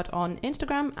ContrivedPod on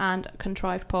Instagram and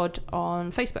ContrivedPod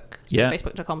on Facebook. So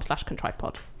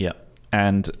Facebook.com/ContrivedPod. Yeah.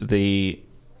 And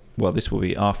this will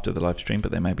be after the live stream,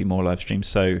 but there may be more live streams.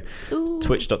 So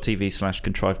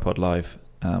twitch.tv/ContrivedPod live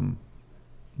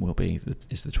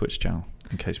is the Twitch channel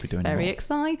in case we do any Very more.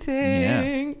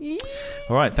 exciting. Yeah.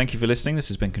 All right, thank you for listening. This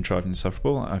has been Contrived and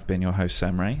Insufferable. I've been your host,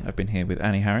 Sam Ray. I've been here with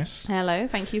Annie Harris. Hello,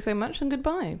 thank you so much and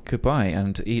goodbye. Goodbye,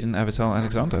 and Eden Avital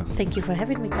Alexander. Thank you for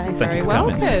having me, guys. Thank you for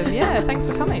welcome. coming. Yeah, thanks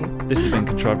for coming. This has been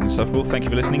Contrived and Insufferable. Thank you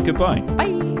for listening. Goodbye.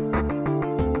 Bye.